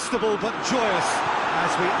combustible but joyous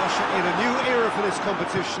as we usher in a new era for this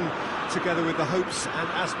competition, together with the hopes and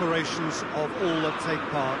aspirations of all that take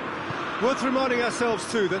part. Worth reminding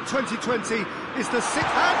ourselves too that 2020 is the sixth.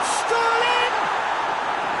 And Sterling!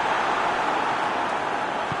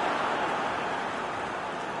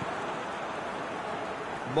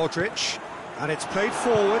 Modric, and it's played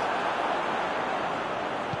forward.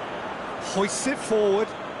 Hoists it forward.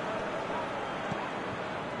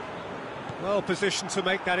 Well positioned to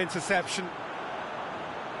make that interception.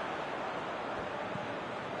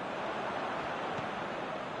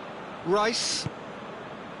 Rice.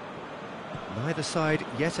 Neither side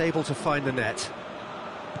yet able to find the net.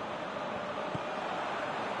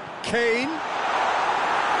 Kane.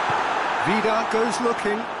 Vida goes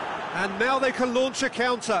looking, and now they can launch a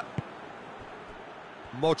counter.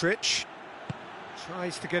 Modric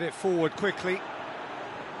tries to get it forward quickly.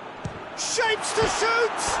 Shapes to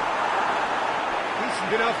shoot!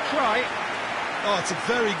 Decent enough try. Oh, it's a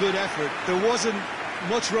very good effort. There wasn't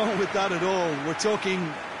much wrong with that at all. We're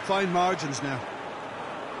talking fine margins now.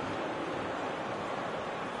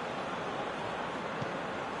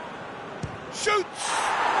 Shoots!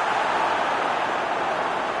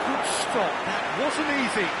 Good stop, that wasn't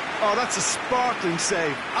easy. Oh, that's a sparkling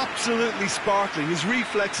save, absolutely sparkling. His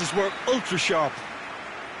reflexes were ultra sharp.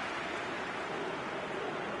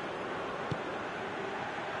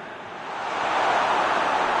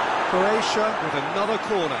 Croatia with another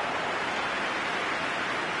corner.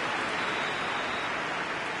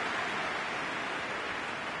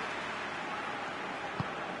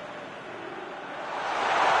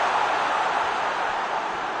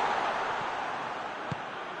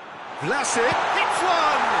 Vlasic hits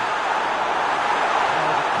one!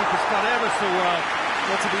 Oh, the keeper's done ever so well.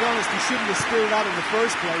 Well, to be honest, he shouldn't have spilled that in the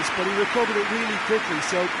first place, but he recovered it really quickly,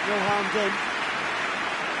 so no harm done.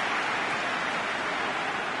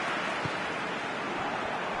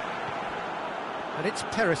 And it's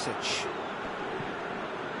Perisic.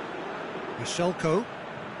 Michalko.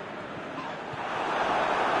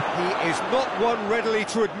 He is not one readily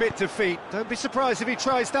to admit defeat. Don't be surprised if he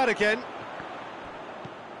tries that again.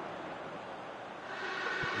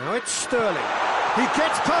 Now it's Sterling. He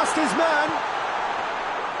gets past his man.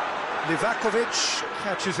 Livakovic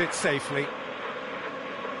catches it safely.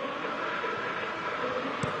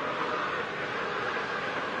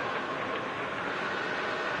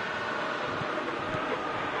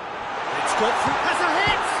 It's got through. Has a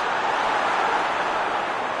hit!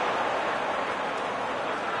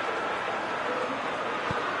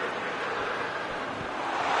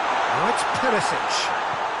 Now it's Perisic.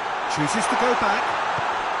 Chooses to go back.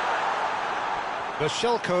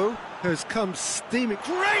 Michalko has come steaming.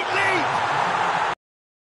 Great lead!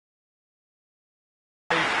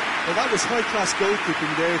 Well, that was high-class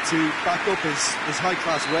goalkeeping there to back up his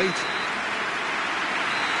high-class rate.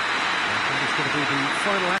 And it's going to be the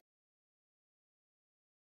final act.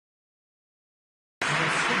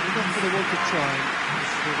 Certainly not going to want to try.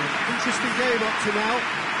 It's been an interesting game up to now.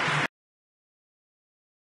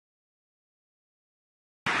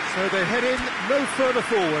 So they head in no further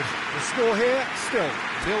forward. The score here, still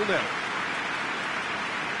 0-0.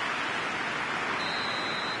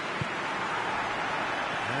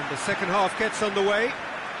 And the second half gets underway.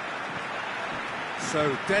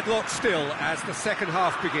 So deadlock still as the second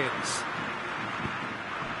half begins.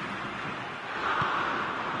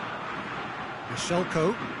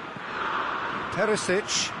 Michalko.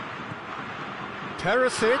 Perisic.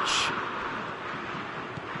 Perisic.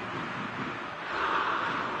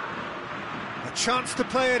 A chance to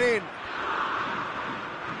play it in.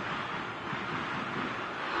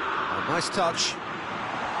 Oh, nice touch.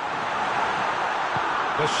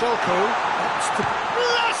 Michalko. That's to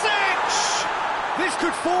Vlasic! This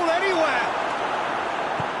could fall anywhere.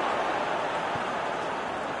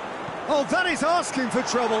 Oh, that is asking for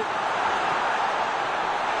trouble.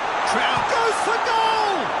 Trout goes for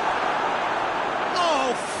goal!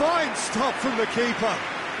 Oh, fine stop from the keeper.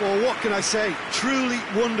 Well, what can I say? Truly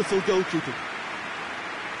wonderful goalkeeping.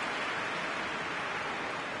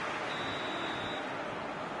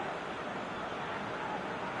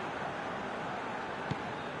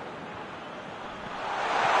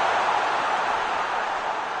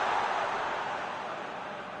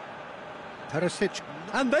 Perisic,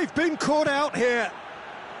 and they've been caught out here.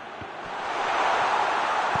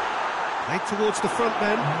 Played towards the front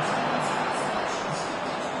then.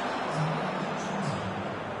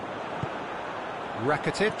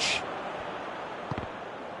 Rakitic.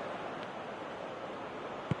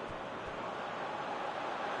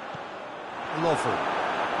 Lovren.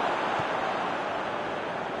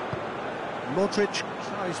 Modric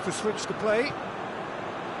tries to switch the play.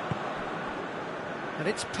 And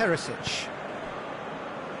it's Perisic.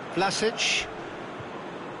 Vlasic.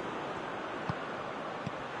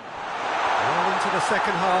 Well into the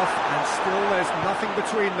second half, and still there's nothing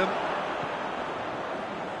between them.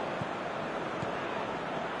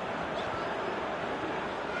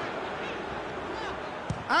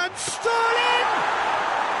 And Sterling!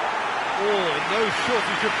 Oh, no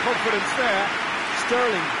shortage of confidence there.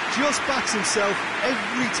 Sterling just backs himself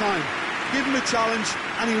every time. Give him a challenge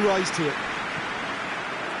and he'll rise to it.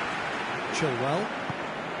 Chilwell.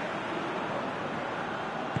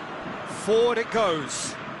 Forward it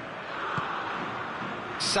goes.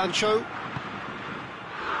 Sancho.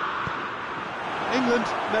 England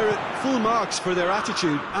merit full marks for their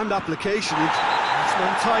attitude and application. That's an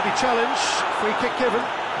untidy challenge. Free kick given.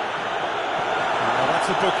 Oh, that's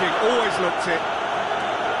a booking. Always looked it.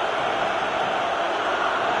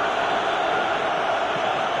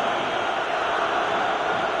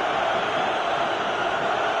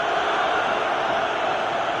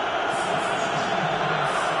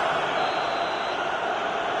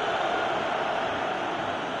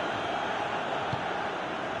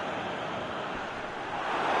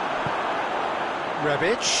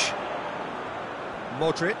 Rebic.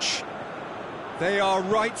 Modric. They are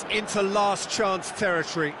right into last chance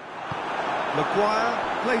territory.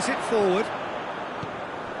 Maguire plays it forward.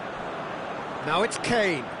 Now it's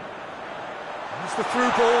Kane. There's the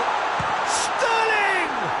through ball.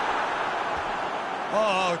 Sterling!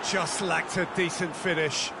 Oh, just lacked a decent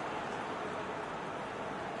finish.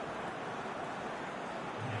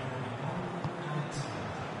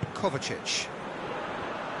 Kovacic.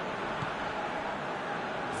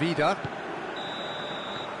 Vida.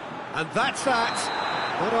 And that's that.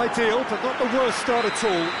 Not ideal, but not the worst start at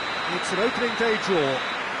all. It's an opening day draw.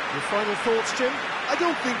 Your final thoughts, Jim? I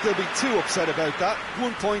don't think they'll be too upset about that.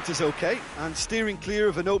 1 point is okay, and steering clear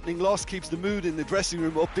of an opening loss keeps the mood in the dressing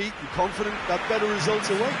room upbeat and confident that better results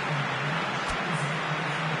away.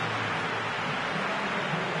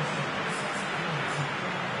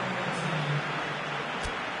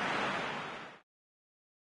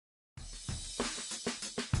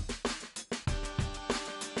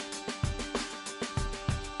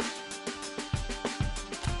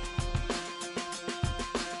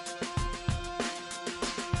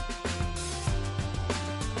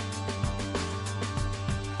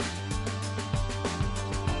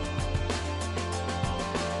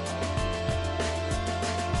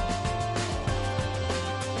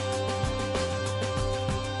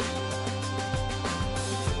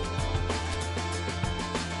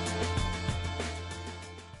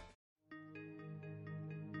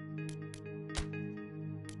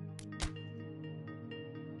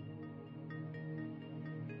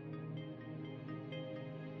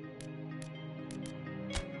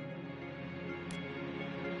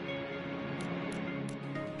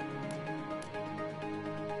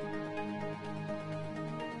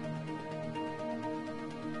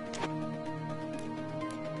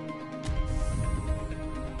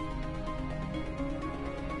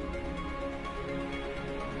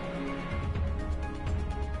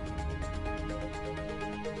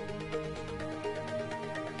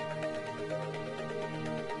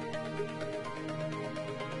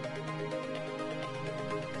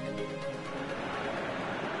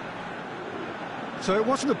 So it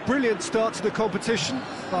wasn't a brilliant start to the competition,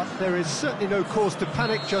 but there is certainly no cause to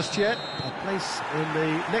panic just yet. A place in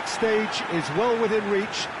the next stage is well within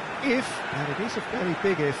reach if, and it is a fairly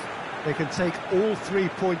big if, they can take all 3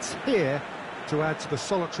 points here to add to the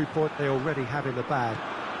solitary point they already have in the bag.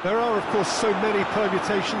 There are, of course, so many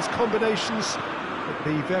permutations, combinations that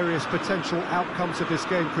the various potential outcomes of this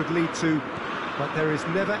game could lead to, but there is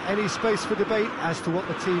never any space for debate as to what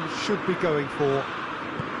the team should be going for.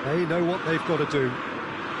 They know what they've got to do.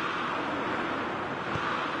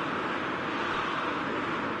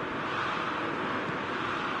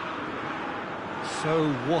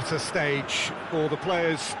 So what a stage for the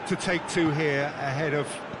players to take to here ahead of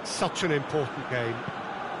such an important game.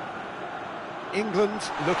 England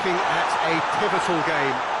looking at a pivotal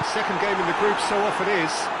game. Second game in the group so often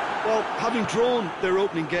is. Well, having drawn their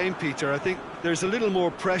opening game, Peter, I think there's a little more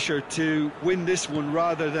pressure to win this one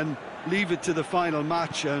rather than leave it to the final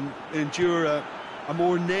match and endure a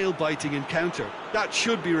more nail-biting encounter. That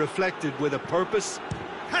should be reflected with a purpose.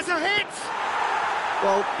 Has a hit!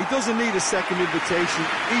 Well, he doesn't need a second invitation,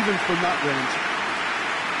 even from that range.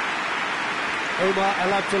 Omar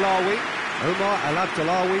El Abdellaoui. Omar El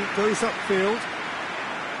Abdellaoui goes upfield.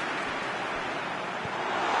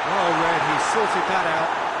 Oh, Red, he sorted that out.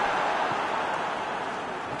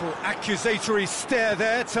 Little accusatory stare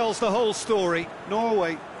there tells the whole story.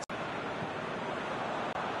 Norway.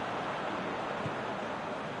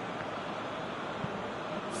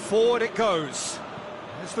 Forward it goes.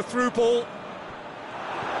 There's the through ball.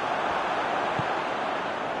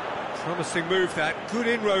 Promising move that. Good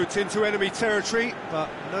inroads into enemy territory, but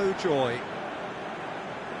no joy.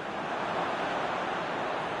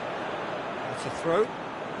 That's a throw.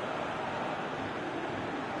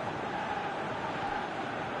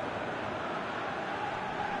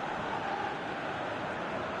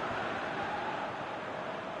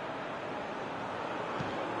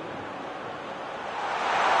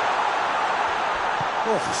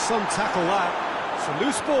 Oh, some tackle that. It's a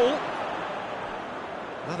loose ball.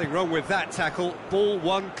 Nothing wrong with that tackle. Ball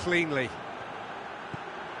won cleanly.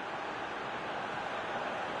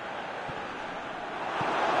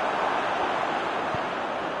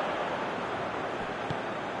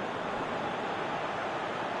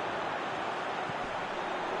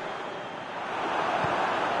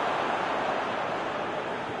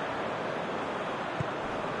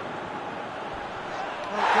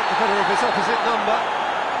 Got the better of his opposite number.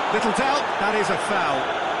 Little doubt, that is a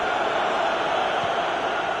foul.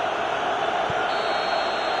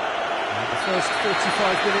 First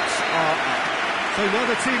 45 minutes are up. So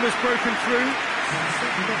neither team has broken through.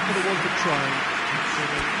 Certainly not going to want to try. It's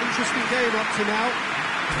been an interesting game up to now,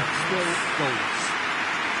 but still goals.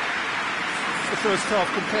 The first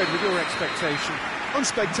half compared with your expectation?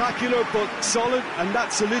 Unspectacular, but solid, and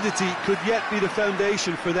that solidity could yet be the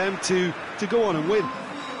foundation for them to go on and win.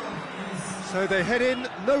 So they head in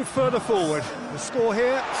no further forward. The score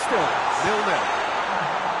here, still 0-0.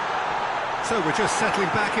 So we're just settling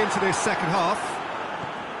back into this second half.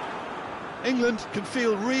 England can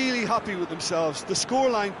feel really happy with themselves. The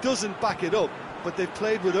scoreline doesn't back it up, but they've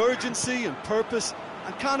played with urgency and purpose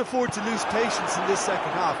and can't afford to lose patience in this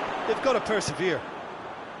second half. They've got to persevere.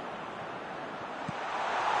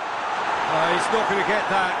 He's not going to get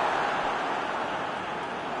that.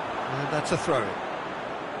 And that's a throw-in.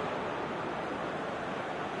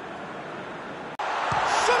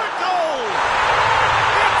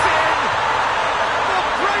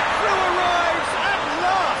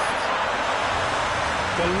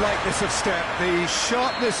 The lightness of step, the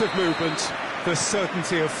sharpness of movement, the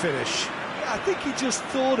certainty of finish. Yeah, I think he just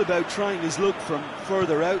thought about trying his luck from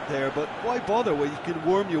further out there, but why bother when you can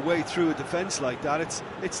worm your way through a defence like that?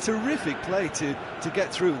 It's terrific play to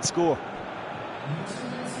get through and score.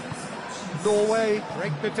 Norway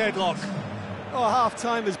break the deadlock. Oh,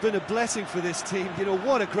 half-time has been a blessing for this team. You know,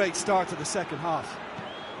 what a great start to the second half.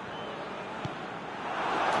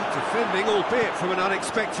 Good defending, albeit from an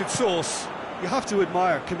unexpected source. You have to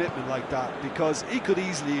admire commitment like that, because he could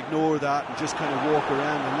easily ignore that and just kind of walk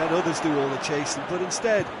around and let others do all the chasing, but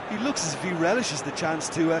instead he looks as if he relishes the chance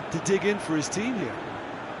to dig in for his team here.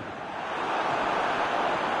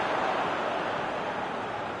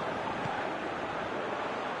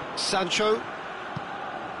 Sancho.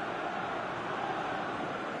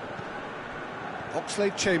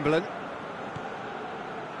 Oxlade-Chamberlain.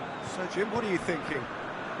 So Jim, what are you thinking?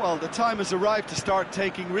 Well, the time has arrived to start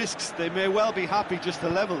taking risks. They may well be happy just to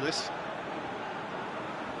level this.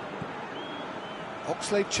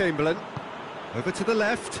 Oxlade-Chamberlain. Over to the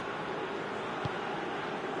left.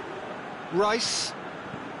 Rice.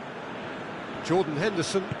 Jordan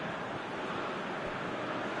Henderson.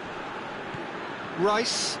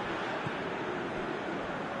 Rice.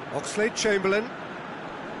 Oxlade-Chamberlain.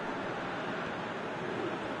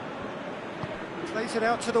 Plays it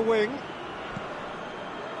out to the wing.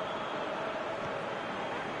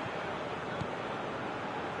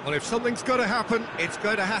 Well, if something's got to happen, it's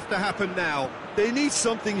going to happen now. They need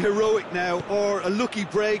something heroic now, or a lucky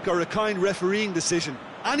break, or a kind refereeing decision.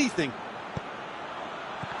 Anything.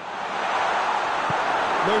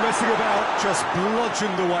 No messing about, just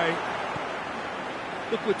bludgeoned away.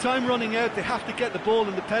 Look, with time running out, they have to get the ball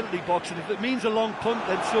in the penalty box, and if it means a long punt,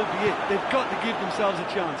 then so be it. They've got to give themselves a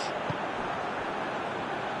chance.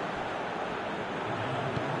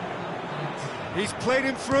 He's played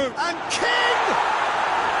him through, and King!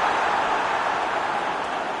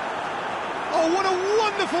 Oh, what a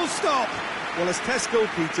wonderful stop! Well, as tests go,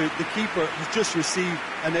 Peter, the keeper has just received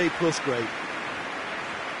an A+ grade.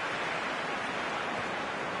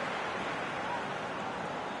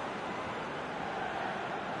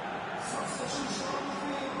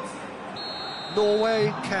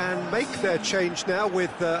 Norway can make their change now with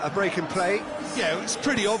a break in play. Yeah, it's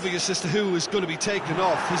pretty obvious as to who was going to be taken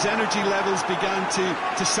off. His energy levels began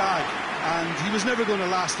to sag, and he was never going to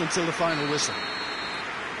last until the final whistle.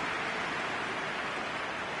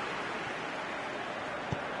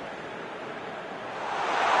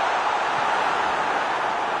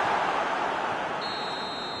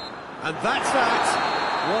 And that's that.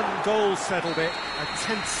 One goal settled it. A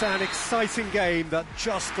tense and exciting game that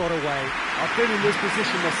just got away. I've been in this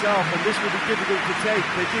position myself, and this will be difficult to take.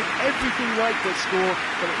 They did everything right but score,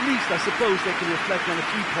 but at least I suppose they can reflect on a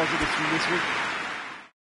few positives from this one.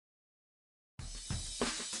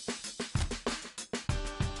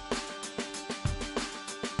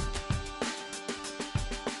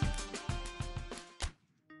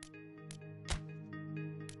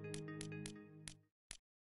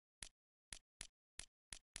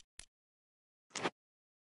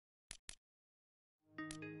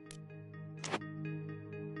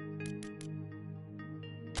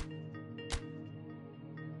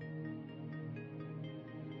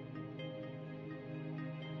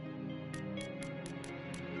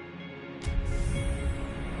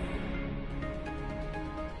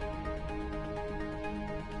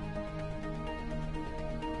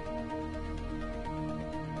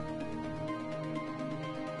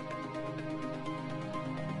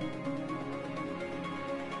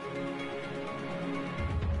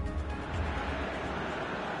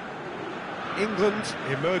 England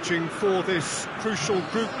emerging for this crucial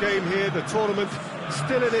group game here. The tournament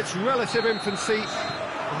still in its relative infancy,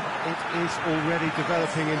 but it is already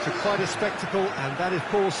developing into quite a spectacle, and that, of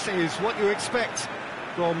course, is what you expect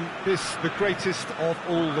from this, the greatest of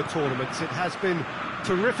all the tournaments. It has been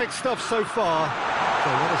terrific stuff so far, so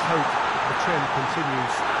let us hope the trend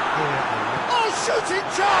continues here. Oh, shooting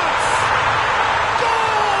chance!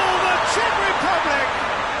 Goal! The Czech Republic!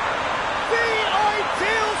 The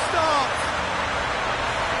ideal start!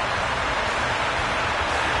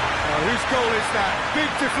 Whose goal is that? Big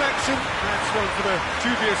deflection. That's one for the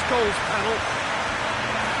dubious goals panel.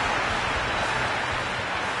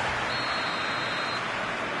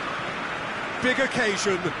 Big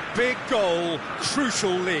occasion, big goal, crucial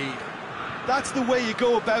lead. That's the way you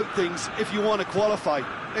go about things if you want to qualify.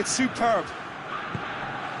 It's superb.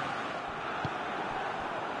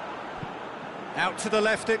 Out to the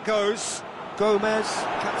left it goes. Gomez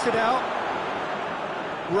cuts it out.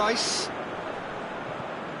 Rice.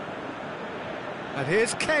 And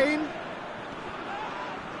here's Kane.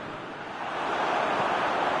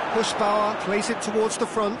 Bushbauer plays it towards the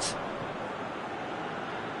front.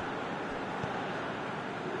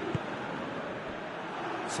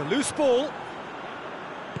 It's a loose ball.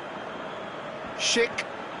 Schick.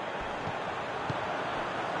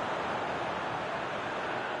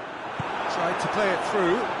 Tried to play it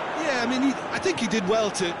through. Yeah, I mean, I think he did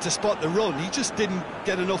well to spot the run. He just didn't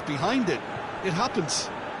get enough behind it. It happens.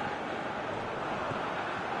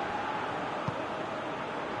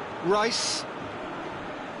 Rice.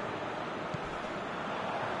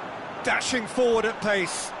 Dashing forward at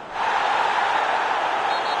pace.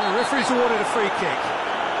 The referee's awarded a free kick.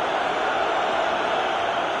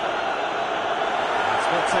 It's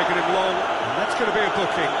not taking him long, and that's going to be a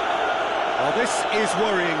booking. Well, this is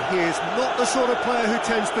worrying. He is not the sort of player who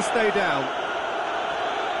tends to stay down.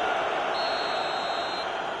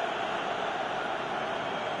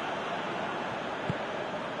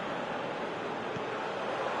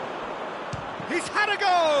 He's had a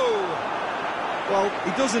go! Well,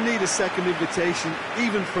 he doesn't need a second invitation,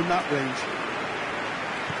 even from that range.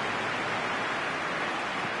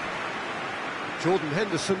 Jordan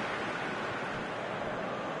Henderson.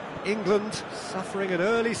 England suffering an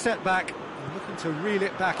early setback, looking to reel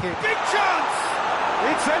it back in. Big chance!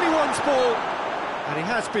 It's anyone's ball, and he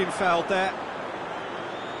has been fouled there.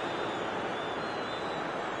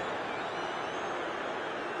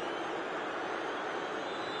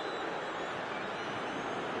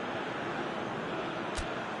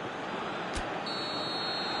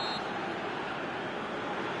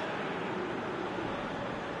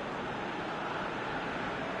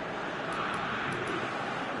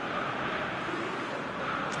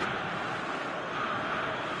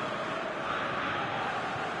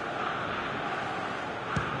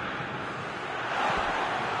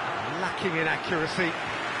 Lacking in accuracy.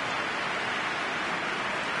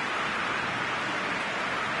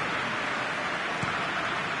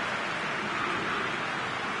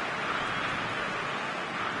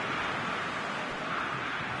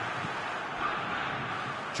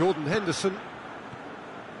 Jordan Henderson.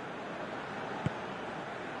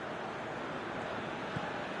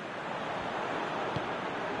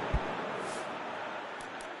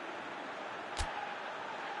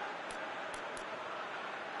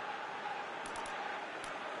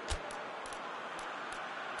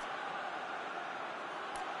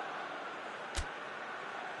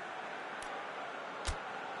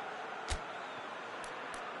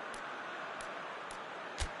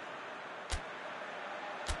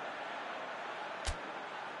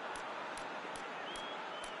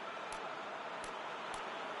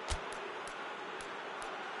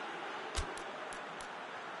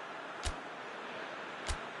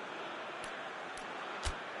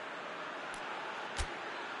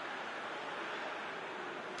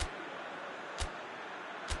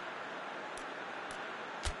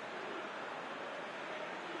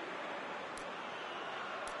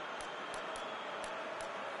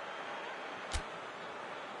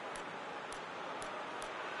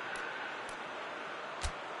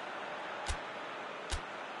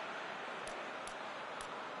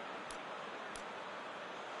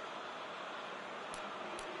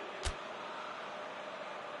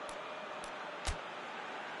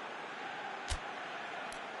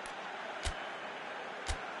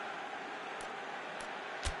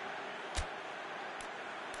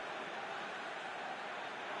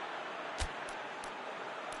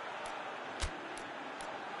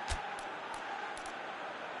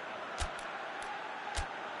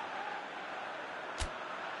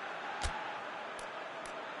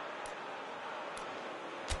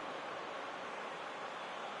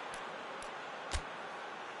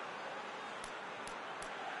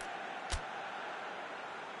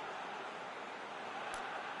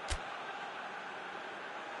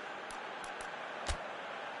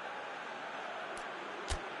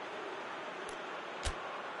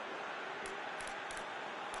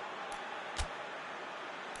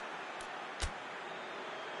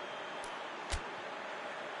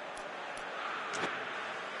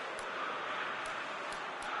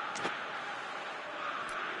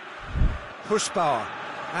 Husbauer.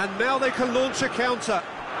 And now they can launch a counter.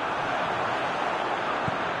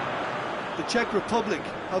 The Czech Republic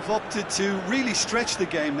have opted to really stretch the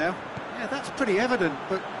game now. Yeah, that's pretty evident,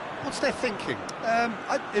 but what's their thinking?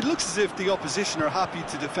 It looks as if the opposition are happy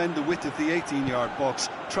to defend the width of the 18-yard box,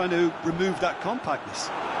 trying to remove that compactness.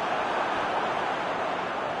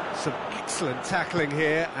 Some excellent tackling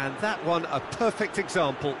here, and that one a perfect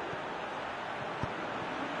example.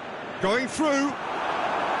 Going through.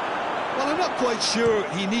 Well, I'm not quite sure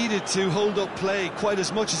he needed to hold up play quite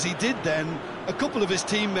as much as he did then. A couple of his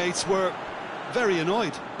teammates were very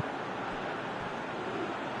annoyed.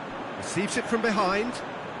 Receives it from behind.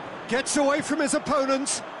 Gets away from his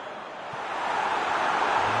opponent.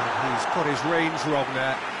 And he's got his range wrong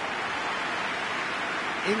there.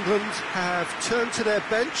 England have turned to their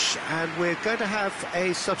bench, and we're going to have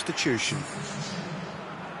a substitution.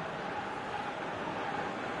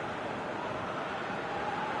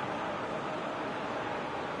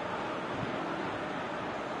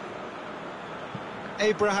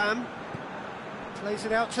 Abraham plays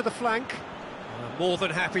it out to the flank. More than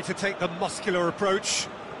happy to take the muscular approach.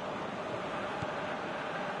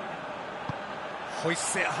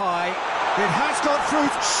 Hoists it high. It has got through.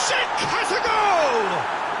 Schick has a goal!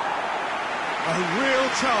 A real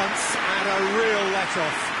chance and a real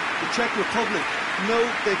let-off. The Czech Republic know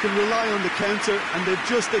they can rely on the counter, and they've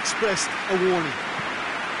just expressed a warning.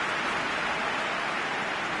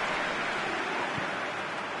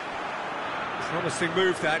 Promising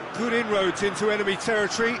move that, good inroads into enemy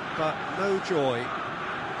territory, but no joy.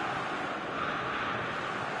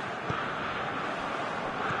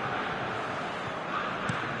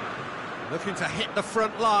 Looking to hit the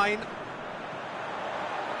front line.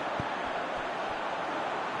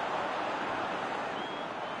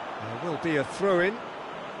 There will be a throw-in.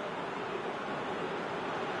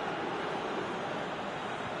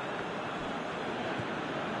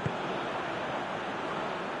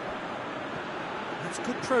 That's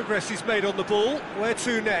good progress he's made on the ball. Where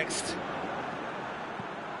to next?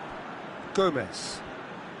 Gomez.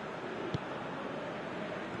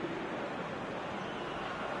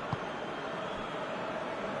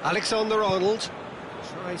 Alexander-Arnold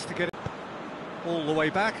tries to get it all the way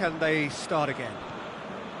back, and they start again.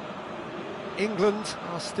 England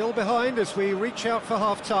are still behind as we reach out for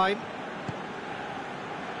half-time.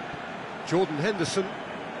 Jordan Henderson.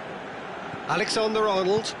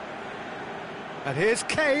 Alexander-Arnold. And here's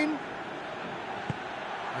Kane.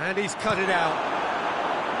 And he's cut it out.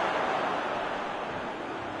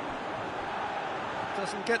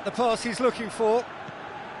 Doesn't get the pass he's looking for.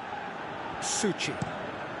 Suchi.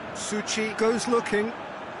 Suchi goes looking.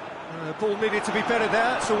 The ball needed to be better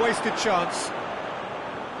there. It's a wasted chance.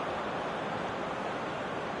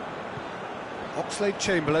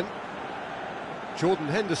 Oxlade-Chamberlain. Jordan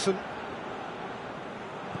Henderson.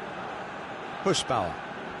 Husbauer.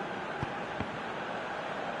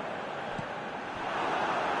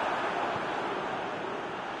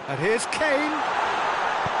 And here's Kane.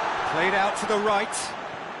 Played out to the right.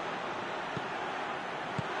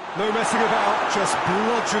 No messing about, just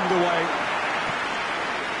bludgeoned away.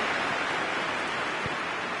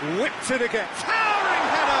 Whipped it again. Towering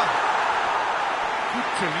header!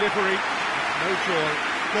 Good delivery, no joy.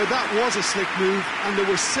 Now that was a slick move, and there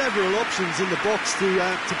were several options in the box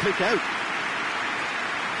to pick out.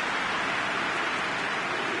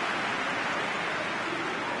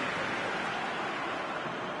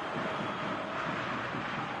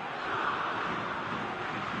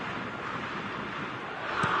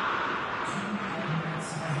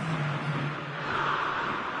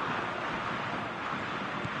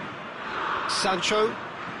 Sancho.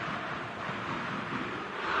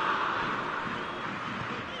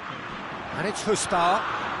 And it's Husbauer.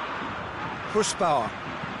 Husbauer.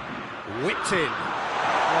 Whipped in.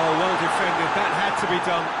 Oh, well defended. That had to be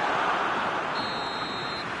done.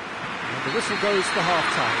 And the whistle goes for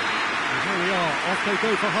half-time. And here we are. Off they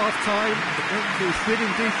go for half-time. The Brentford did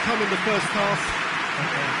indeed come in the first half. But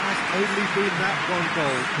there has only been that one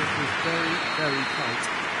goal. It was very, very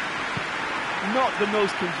tight. Not the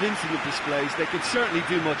most convincing of displays. They could certainly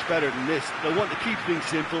do much better than this. They'll want to keep things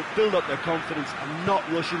simple, build up their confidence and not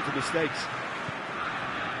rush into mistakes.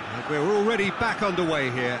 And we're already back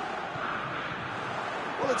underway here.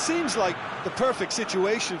 Well, it seems like the perfect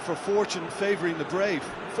situation for fortune favouring the brave.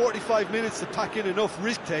 45 minutes to pack in enough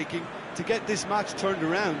risk-taking to get this match turned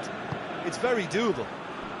around. It's very doable.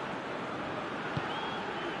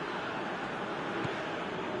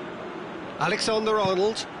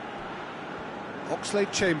 Alexander-Arnold.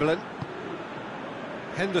 Oxlade-Chamberlain.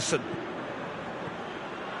 Henderson.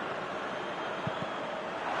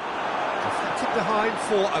 Deflected left behind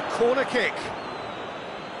for a corner kick.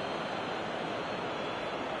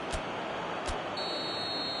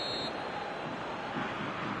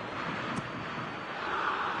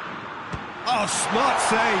 Oh, smart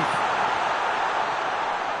save.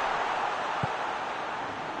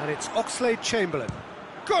 And it's Oxlade-Chamberlain.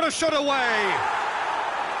 Got a shot away!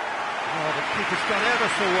 Oh, the keeper's done ever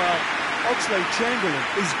so well. Oxlade-Chamberlain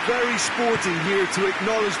is very sporting here to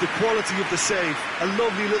acknowledge the quality of the save. A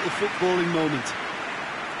lovely little footballing moment.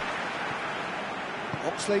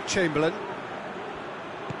 Oxlade-Chamberlain.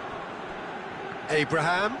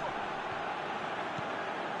 Abraham.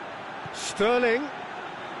 Sterling.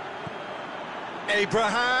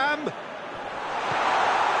 Abraham.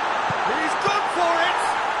 He's gone for it!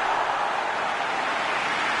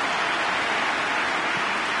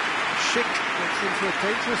 Schick gets into a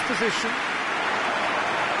dangerous position.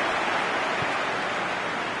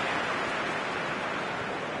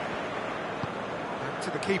 Back to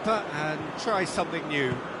the keeper and try something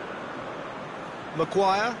new.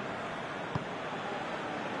 Maguire.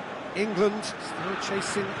 England still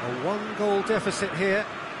chasing a one-goal deficit here.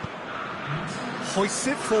 Hoists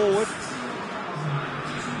it forward.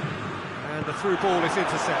 And the through ball is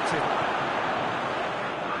intercepted.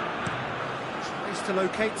 Tries to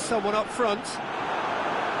locate someone up front.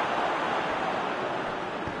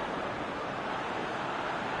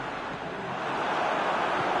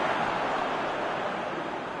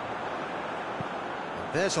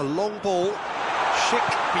 There's a long ball. Schick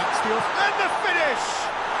beats the off. And the finish!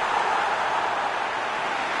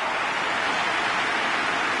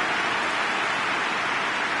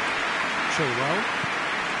 Chilwell.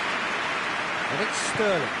 And it's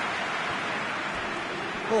Sterling.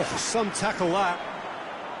 Oh, some tackle that.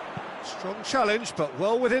 Strong challenge, but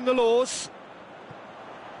well within the laws.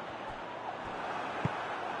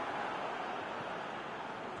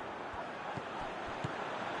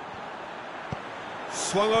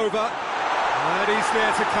 Swung over, and he's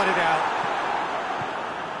there to cut it out.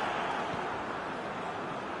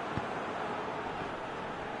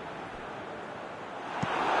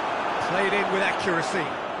 Played in with accuracy.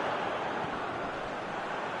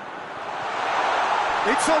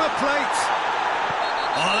 It's on a plate.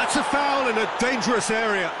 Oh, that's a foul in a dangerous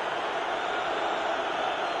area.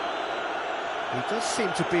 He does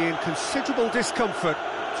seem to be in considerable discomfort.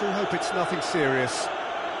 Do hope it's nothing serious.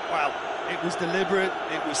 Well, it was deliberate,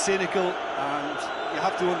 it was cynical, and you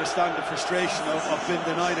have to understand the frustration of being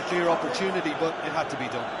denied a clear opportunity, but it had to be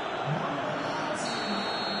done.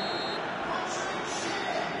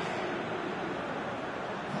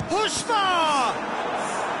 Husvar!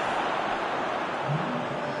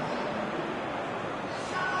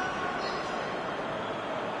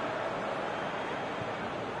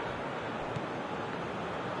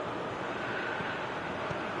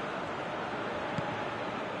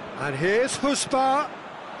 And here's Husbauer.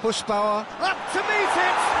 Husbauer up to meet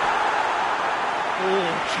it! Oh,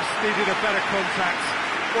 just needed a better contact.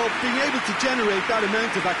 Well, being able to generate that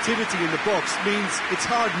amount of activity in the box means it's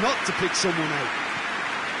hard not to pick someone out.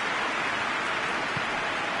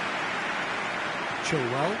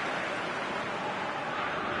 Chilwell.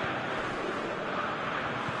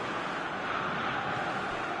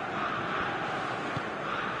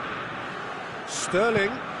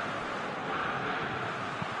 Sterling.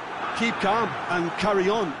 Keep calm and carry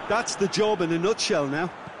on. That's the job in a nutshell now.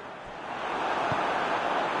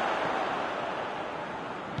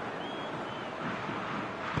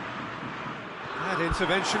 That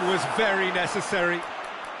intervention was very necessary.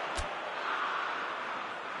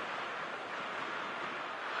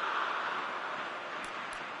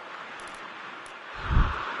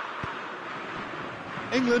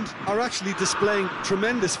 England are actually displaying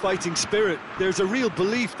tremendous fighting spirit. There's a real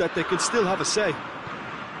belief that they can still have a say.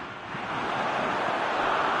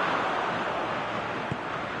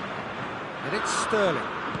 And it's Sterling.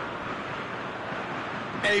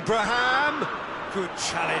 Abraham! Good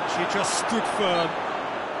challenge, he just stood firm.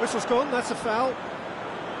 Whistle's gone, that's a foul.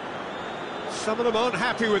 Some of them aren't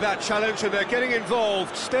happy with that challenge and they're getting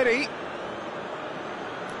involved. Steady.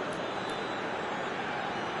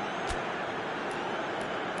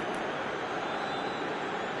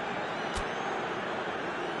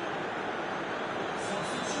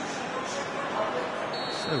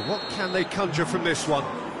 So what can they conjure from this one?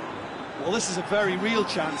 Well, this is a very real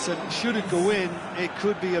chance, and should it go in, it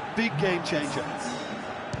could be a big game changer.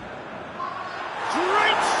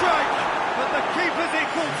 Great strike, but the keeper's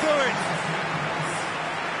equal to it.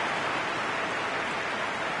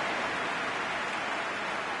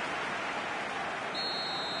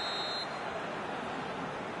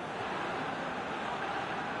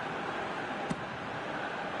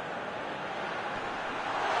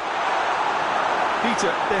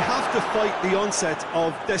 Peter, they have to fight the onset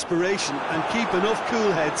of desperation and keep enough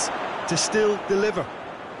cool heads to still deliver.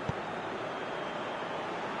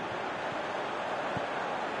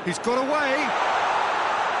 He's got away.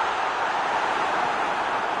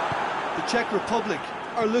 The Czech Republic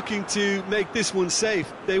are looking to make this one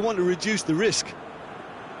safe. They want to reduce the risk.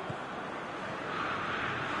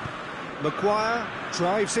 Maguire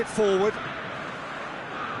drives it forward.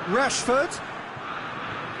 Rashford.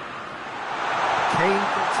 Kane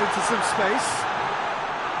gets into some space.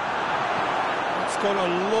 It's gone a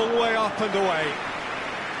long way up and away.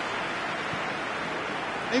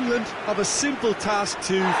 England have a simple task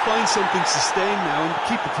to find something sustained now and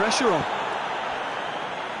keep the pressure on.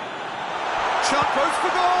 Shot goes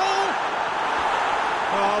for goal!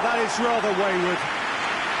 Oh, that is rather wayward.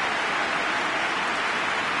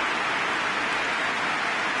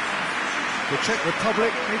 The Czech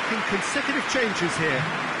Republic making consecutive changes here.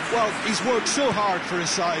 Well, he's worked so hard for his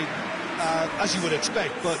side, as you would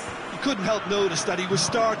expect, but you couldn't help notice that he was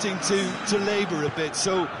starting to labour a bit,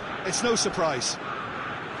 so it's no surprise.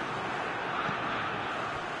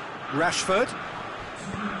 Rashford.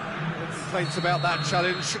 No complaints about that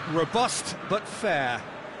challenge. Robust but fair.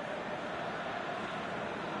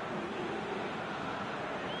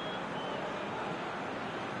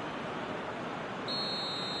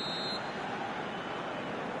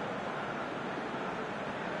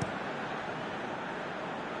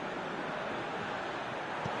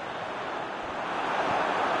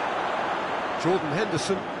 Jordan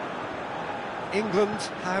Henderson. England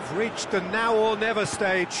have reached the now or never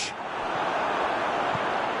stage.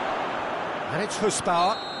 And it's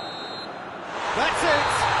Husbauer. That's it!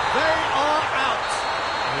 They are out!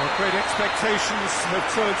 Well, great expectations have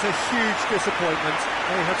turned to huge disappointment.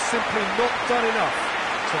 They have simply not done enough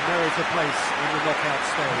to merit a place in the knockout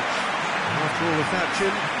stage. After all of that,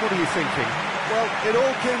 Jim, what are you thinking? Well, it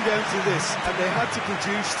all came down to this, and they had to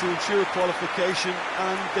produce to ensure qualification,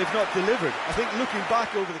 and they've not delivered. I think looking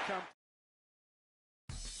back over the camp...